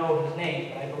not know his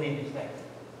name, but I believe he's there.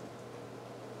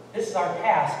 This is our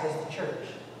task as the church,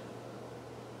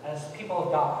 as people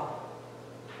of God.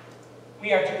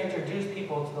 We are to introduce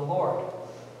people to the Lord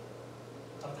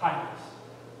of kindness.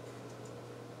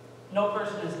 No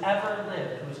person has ever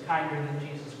lived who is kinder than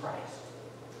Jesus Christ.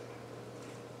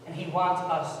 And he wants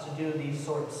us to do these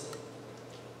sorts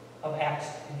of acts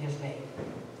in his name.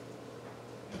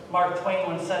 Mark Twain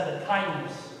once said that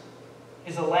kindness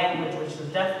is a language which the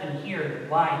deaf can hear and the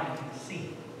blind can see.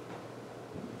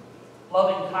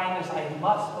 Loving kindness, I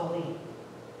must believe,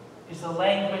 is the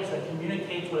language that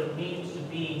communicates what it means to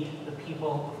be the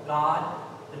people of God,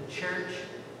 the church,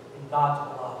 and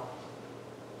God's beloved.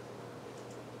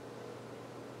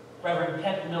 Reverend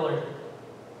Kent Miller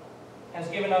has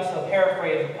given us a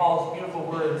paraphrase of Paul's beautiful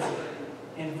words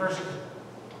in 1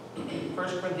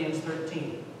 Corinthians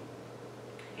 13.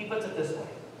 He puts it this way: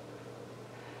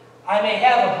 I may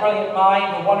have a brilliant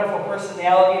mind, a wonderful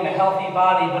personality, and a healthy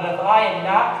body, but if I am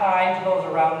not kind to those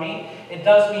around me, it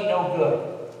does me no good.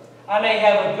 I may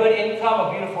have a good income,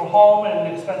 a beautiful home, and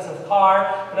an expensive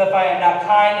car, but if I am not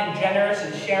kind and generous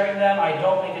in sharing them, I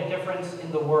don't make a difference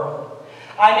in the world.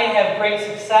 I may have great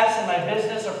success in my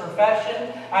business or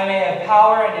profession. I may have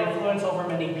power and influence over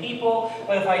many people,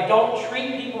 but if I don't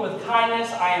treat people with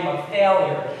kindness, I am a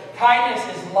failure. Kindness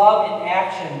is love in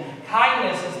action.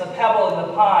 Kindness is the pebble in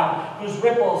the pond whose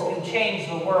ripples can change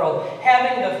the world.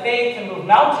 Having the faith to move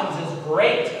mountains is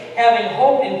great. Having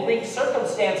hope in bleak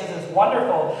circumstances is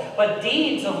wonderful. But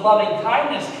deeds of loving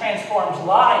kindness transforms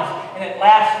lives, and it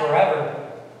lasts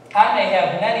forever. I may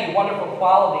have many wonderful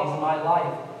qualities in my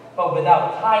life, but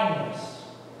without kindness,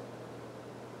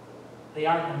 they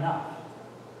aren't enough.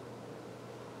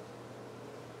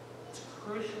 It's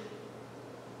crucial.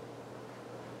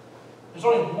 There's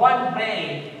only one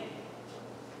way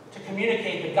to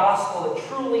communicate the gospel that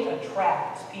truly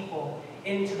attracts people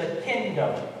into the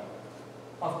kingdom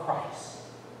of Christ.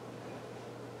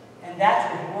 And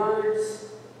that's with words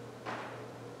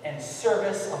and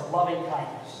service of loving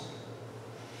kindness.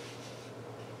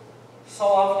 So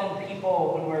often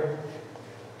people, when we're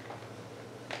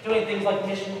doing things like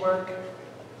mission work,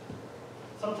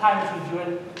 sometimes we do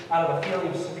it out of a feeling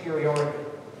of superiority.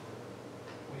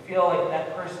 We feel like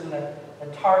that person, that the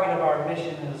target of our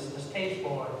mission is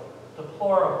distasteful or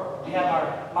deplorable. We have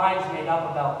our minds made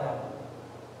up about them.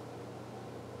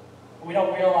 We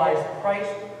don't realize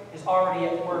Christ is already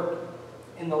at work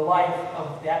in the life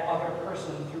of that other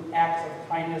person through acts of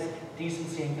kindness,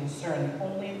 decency, and concern. The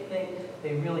only thing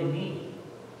they really need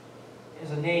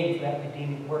is a name for that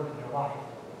redeeming work in their life.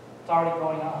 It's already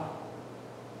going on.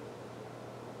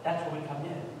 That's where we come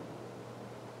in.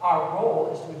 Our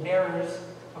role is to be bearers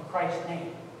of Christ's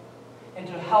name and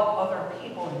to help other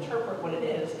people interpret what it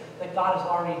is that God is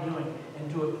already doing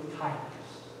and do it with kindness.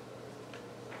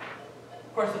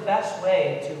 Of course, the best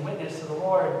way to witness to the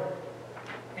Lord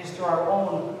is through our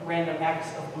own random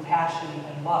acts of compassion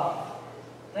and love.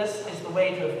 This is the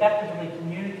way to effectively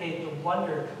communicate the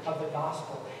wonder of the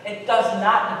gospel. It does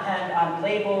not depend on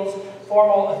labels,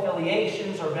 formal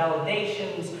affiliations, or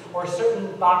validations, or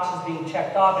certain boxes being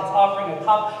checked off. It's offering a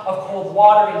cup of cold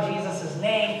water in Jesus'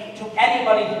 name to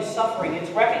anybody who's suffering. It's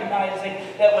recognizing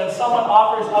that when someone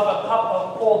offers up a cup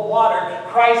of cold water,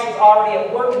 Christ is already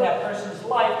at work in that person's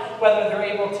life, whether they're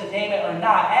able to name it or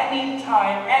not.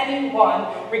 Anytime,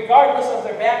 anyone, regardless of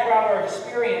their background or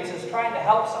experience, is trying to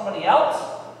help somebody else,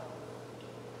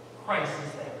 Christ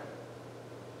is there.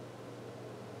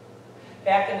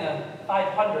 Back in the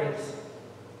 500s,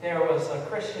 there was a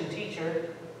Christian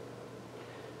teacher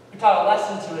who taught a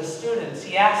lesson to his students.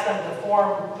 He asked them to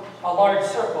form a large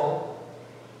circle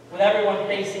with everyone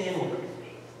facing inward.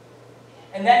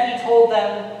 And then he told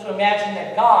them to imagine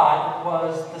that God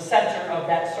was the center of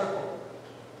that circle.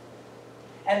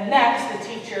 And next,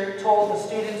 the teacher told the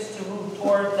students to move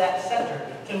toward that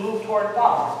center, to move toward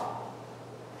God.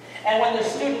 And when the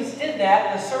students did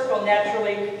that, the circle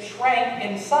naturally shrank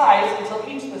in size until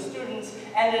each of the students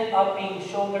ended up being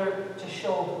shoulder to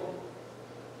shoulder.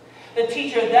 The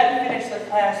teacher then finished the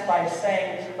class by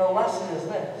saying, the lesson is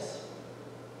this: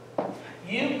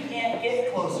 you can't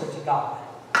get closer to God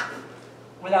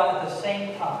without at the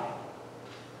same time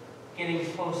getting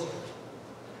closer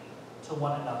to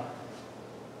one another.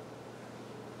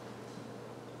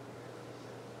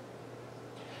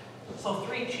 So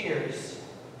 3 cheers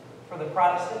for the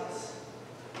Protestants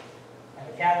and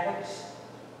the Catholics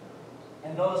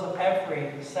and those of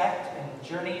every sect and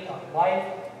journey of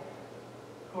life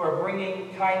who are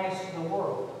bringing kindness to the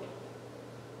world.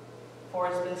 For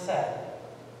it's been said,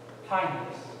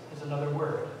 kindness is another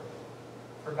word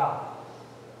for God.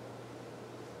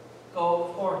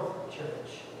 Go forth,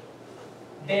 church.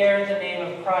 Bear the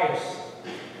name of Christ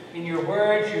in your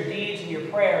words, your deeds, and your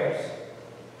prayers.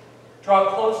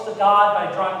 Draw close to God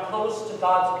by drawing close to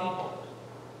God's people.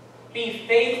 Be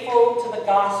faithful to the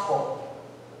gospel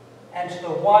and to the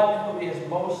one who is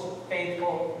most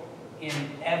faithful in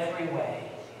every way,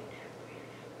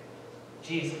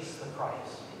 Jesus the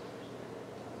Christ.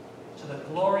 To the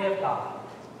glory of God,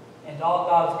 and all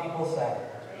God's people said,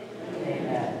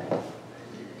 Amen.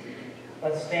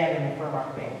 Let's stand and affirm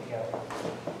our faith together.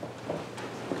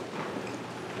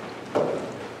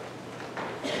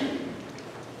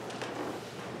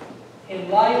 In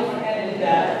life and in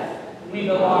death, we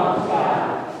belong to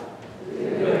God. Through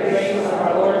the grace of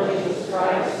our Lord Jesus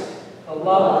Christ, the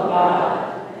love of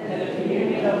God, and the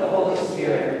communion of the Holy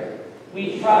Spirit,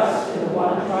 we trust in the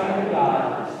one triune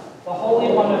God, the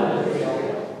Holy One of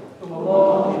Israel, whom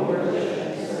alone we worship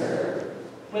and serve.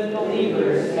 With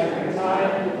believers in every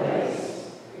time and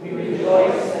place, we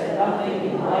rejoice that nothing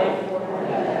in life or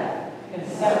death can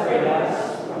separate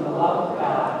us from the love of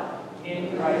God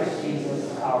in Christ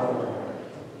Jesus our Lord.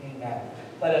 Amen.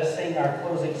 Let us sing our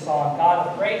closing song, God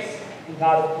of Grace and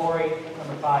God of Glory,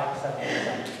 number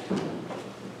 577.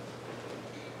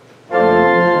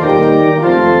 Bye.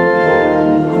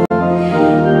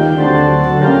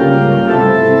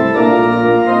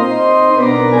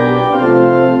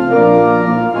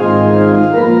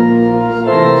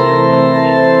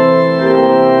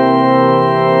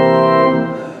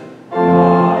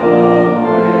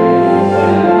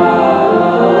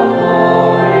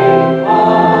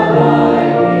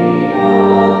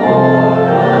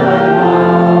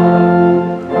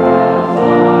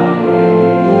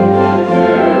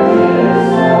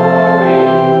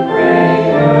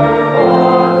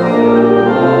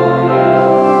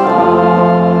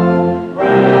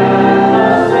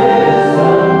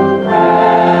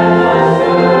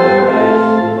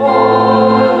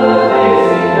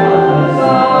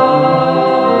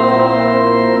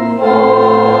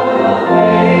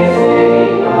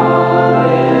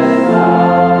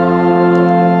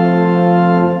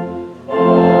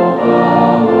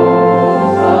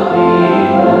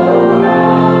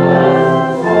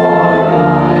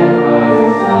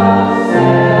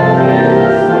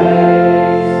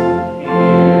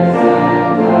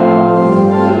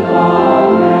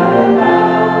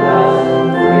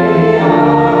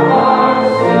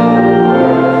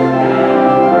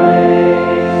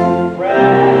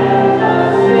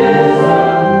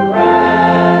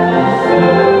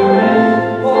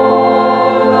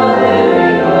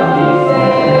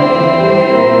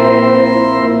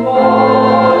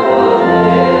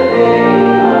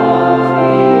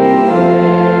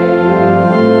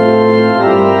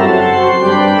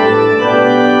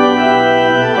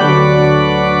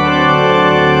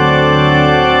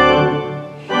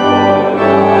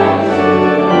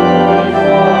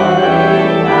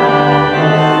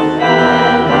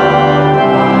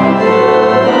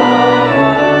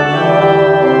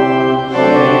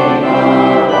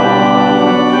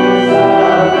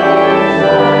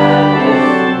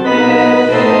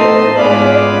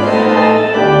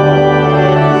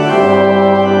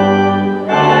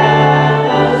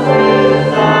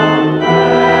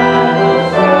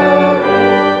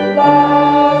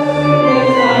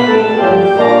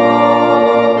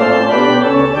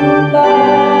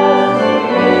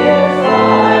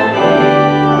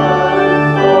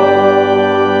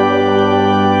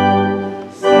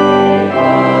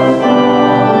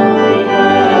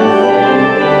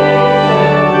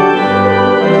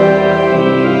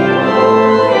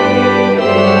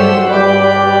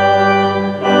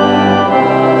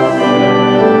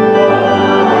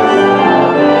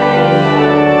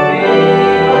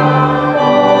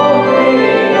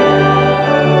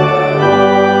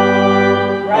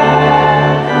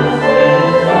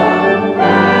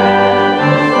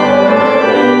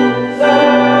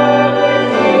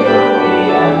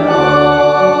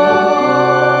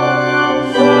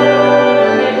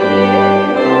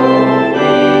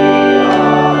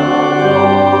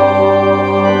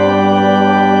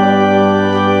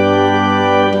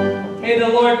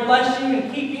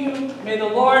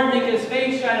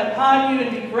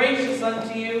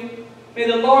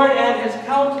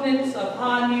 countenance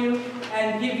upon you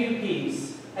and give you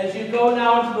peace as you go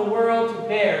now into the world to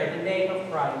bear the name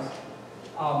of Christ.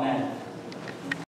 Amen.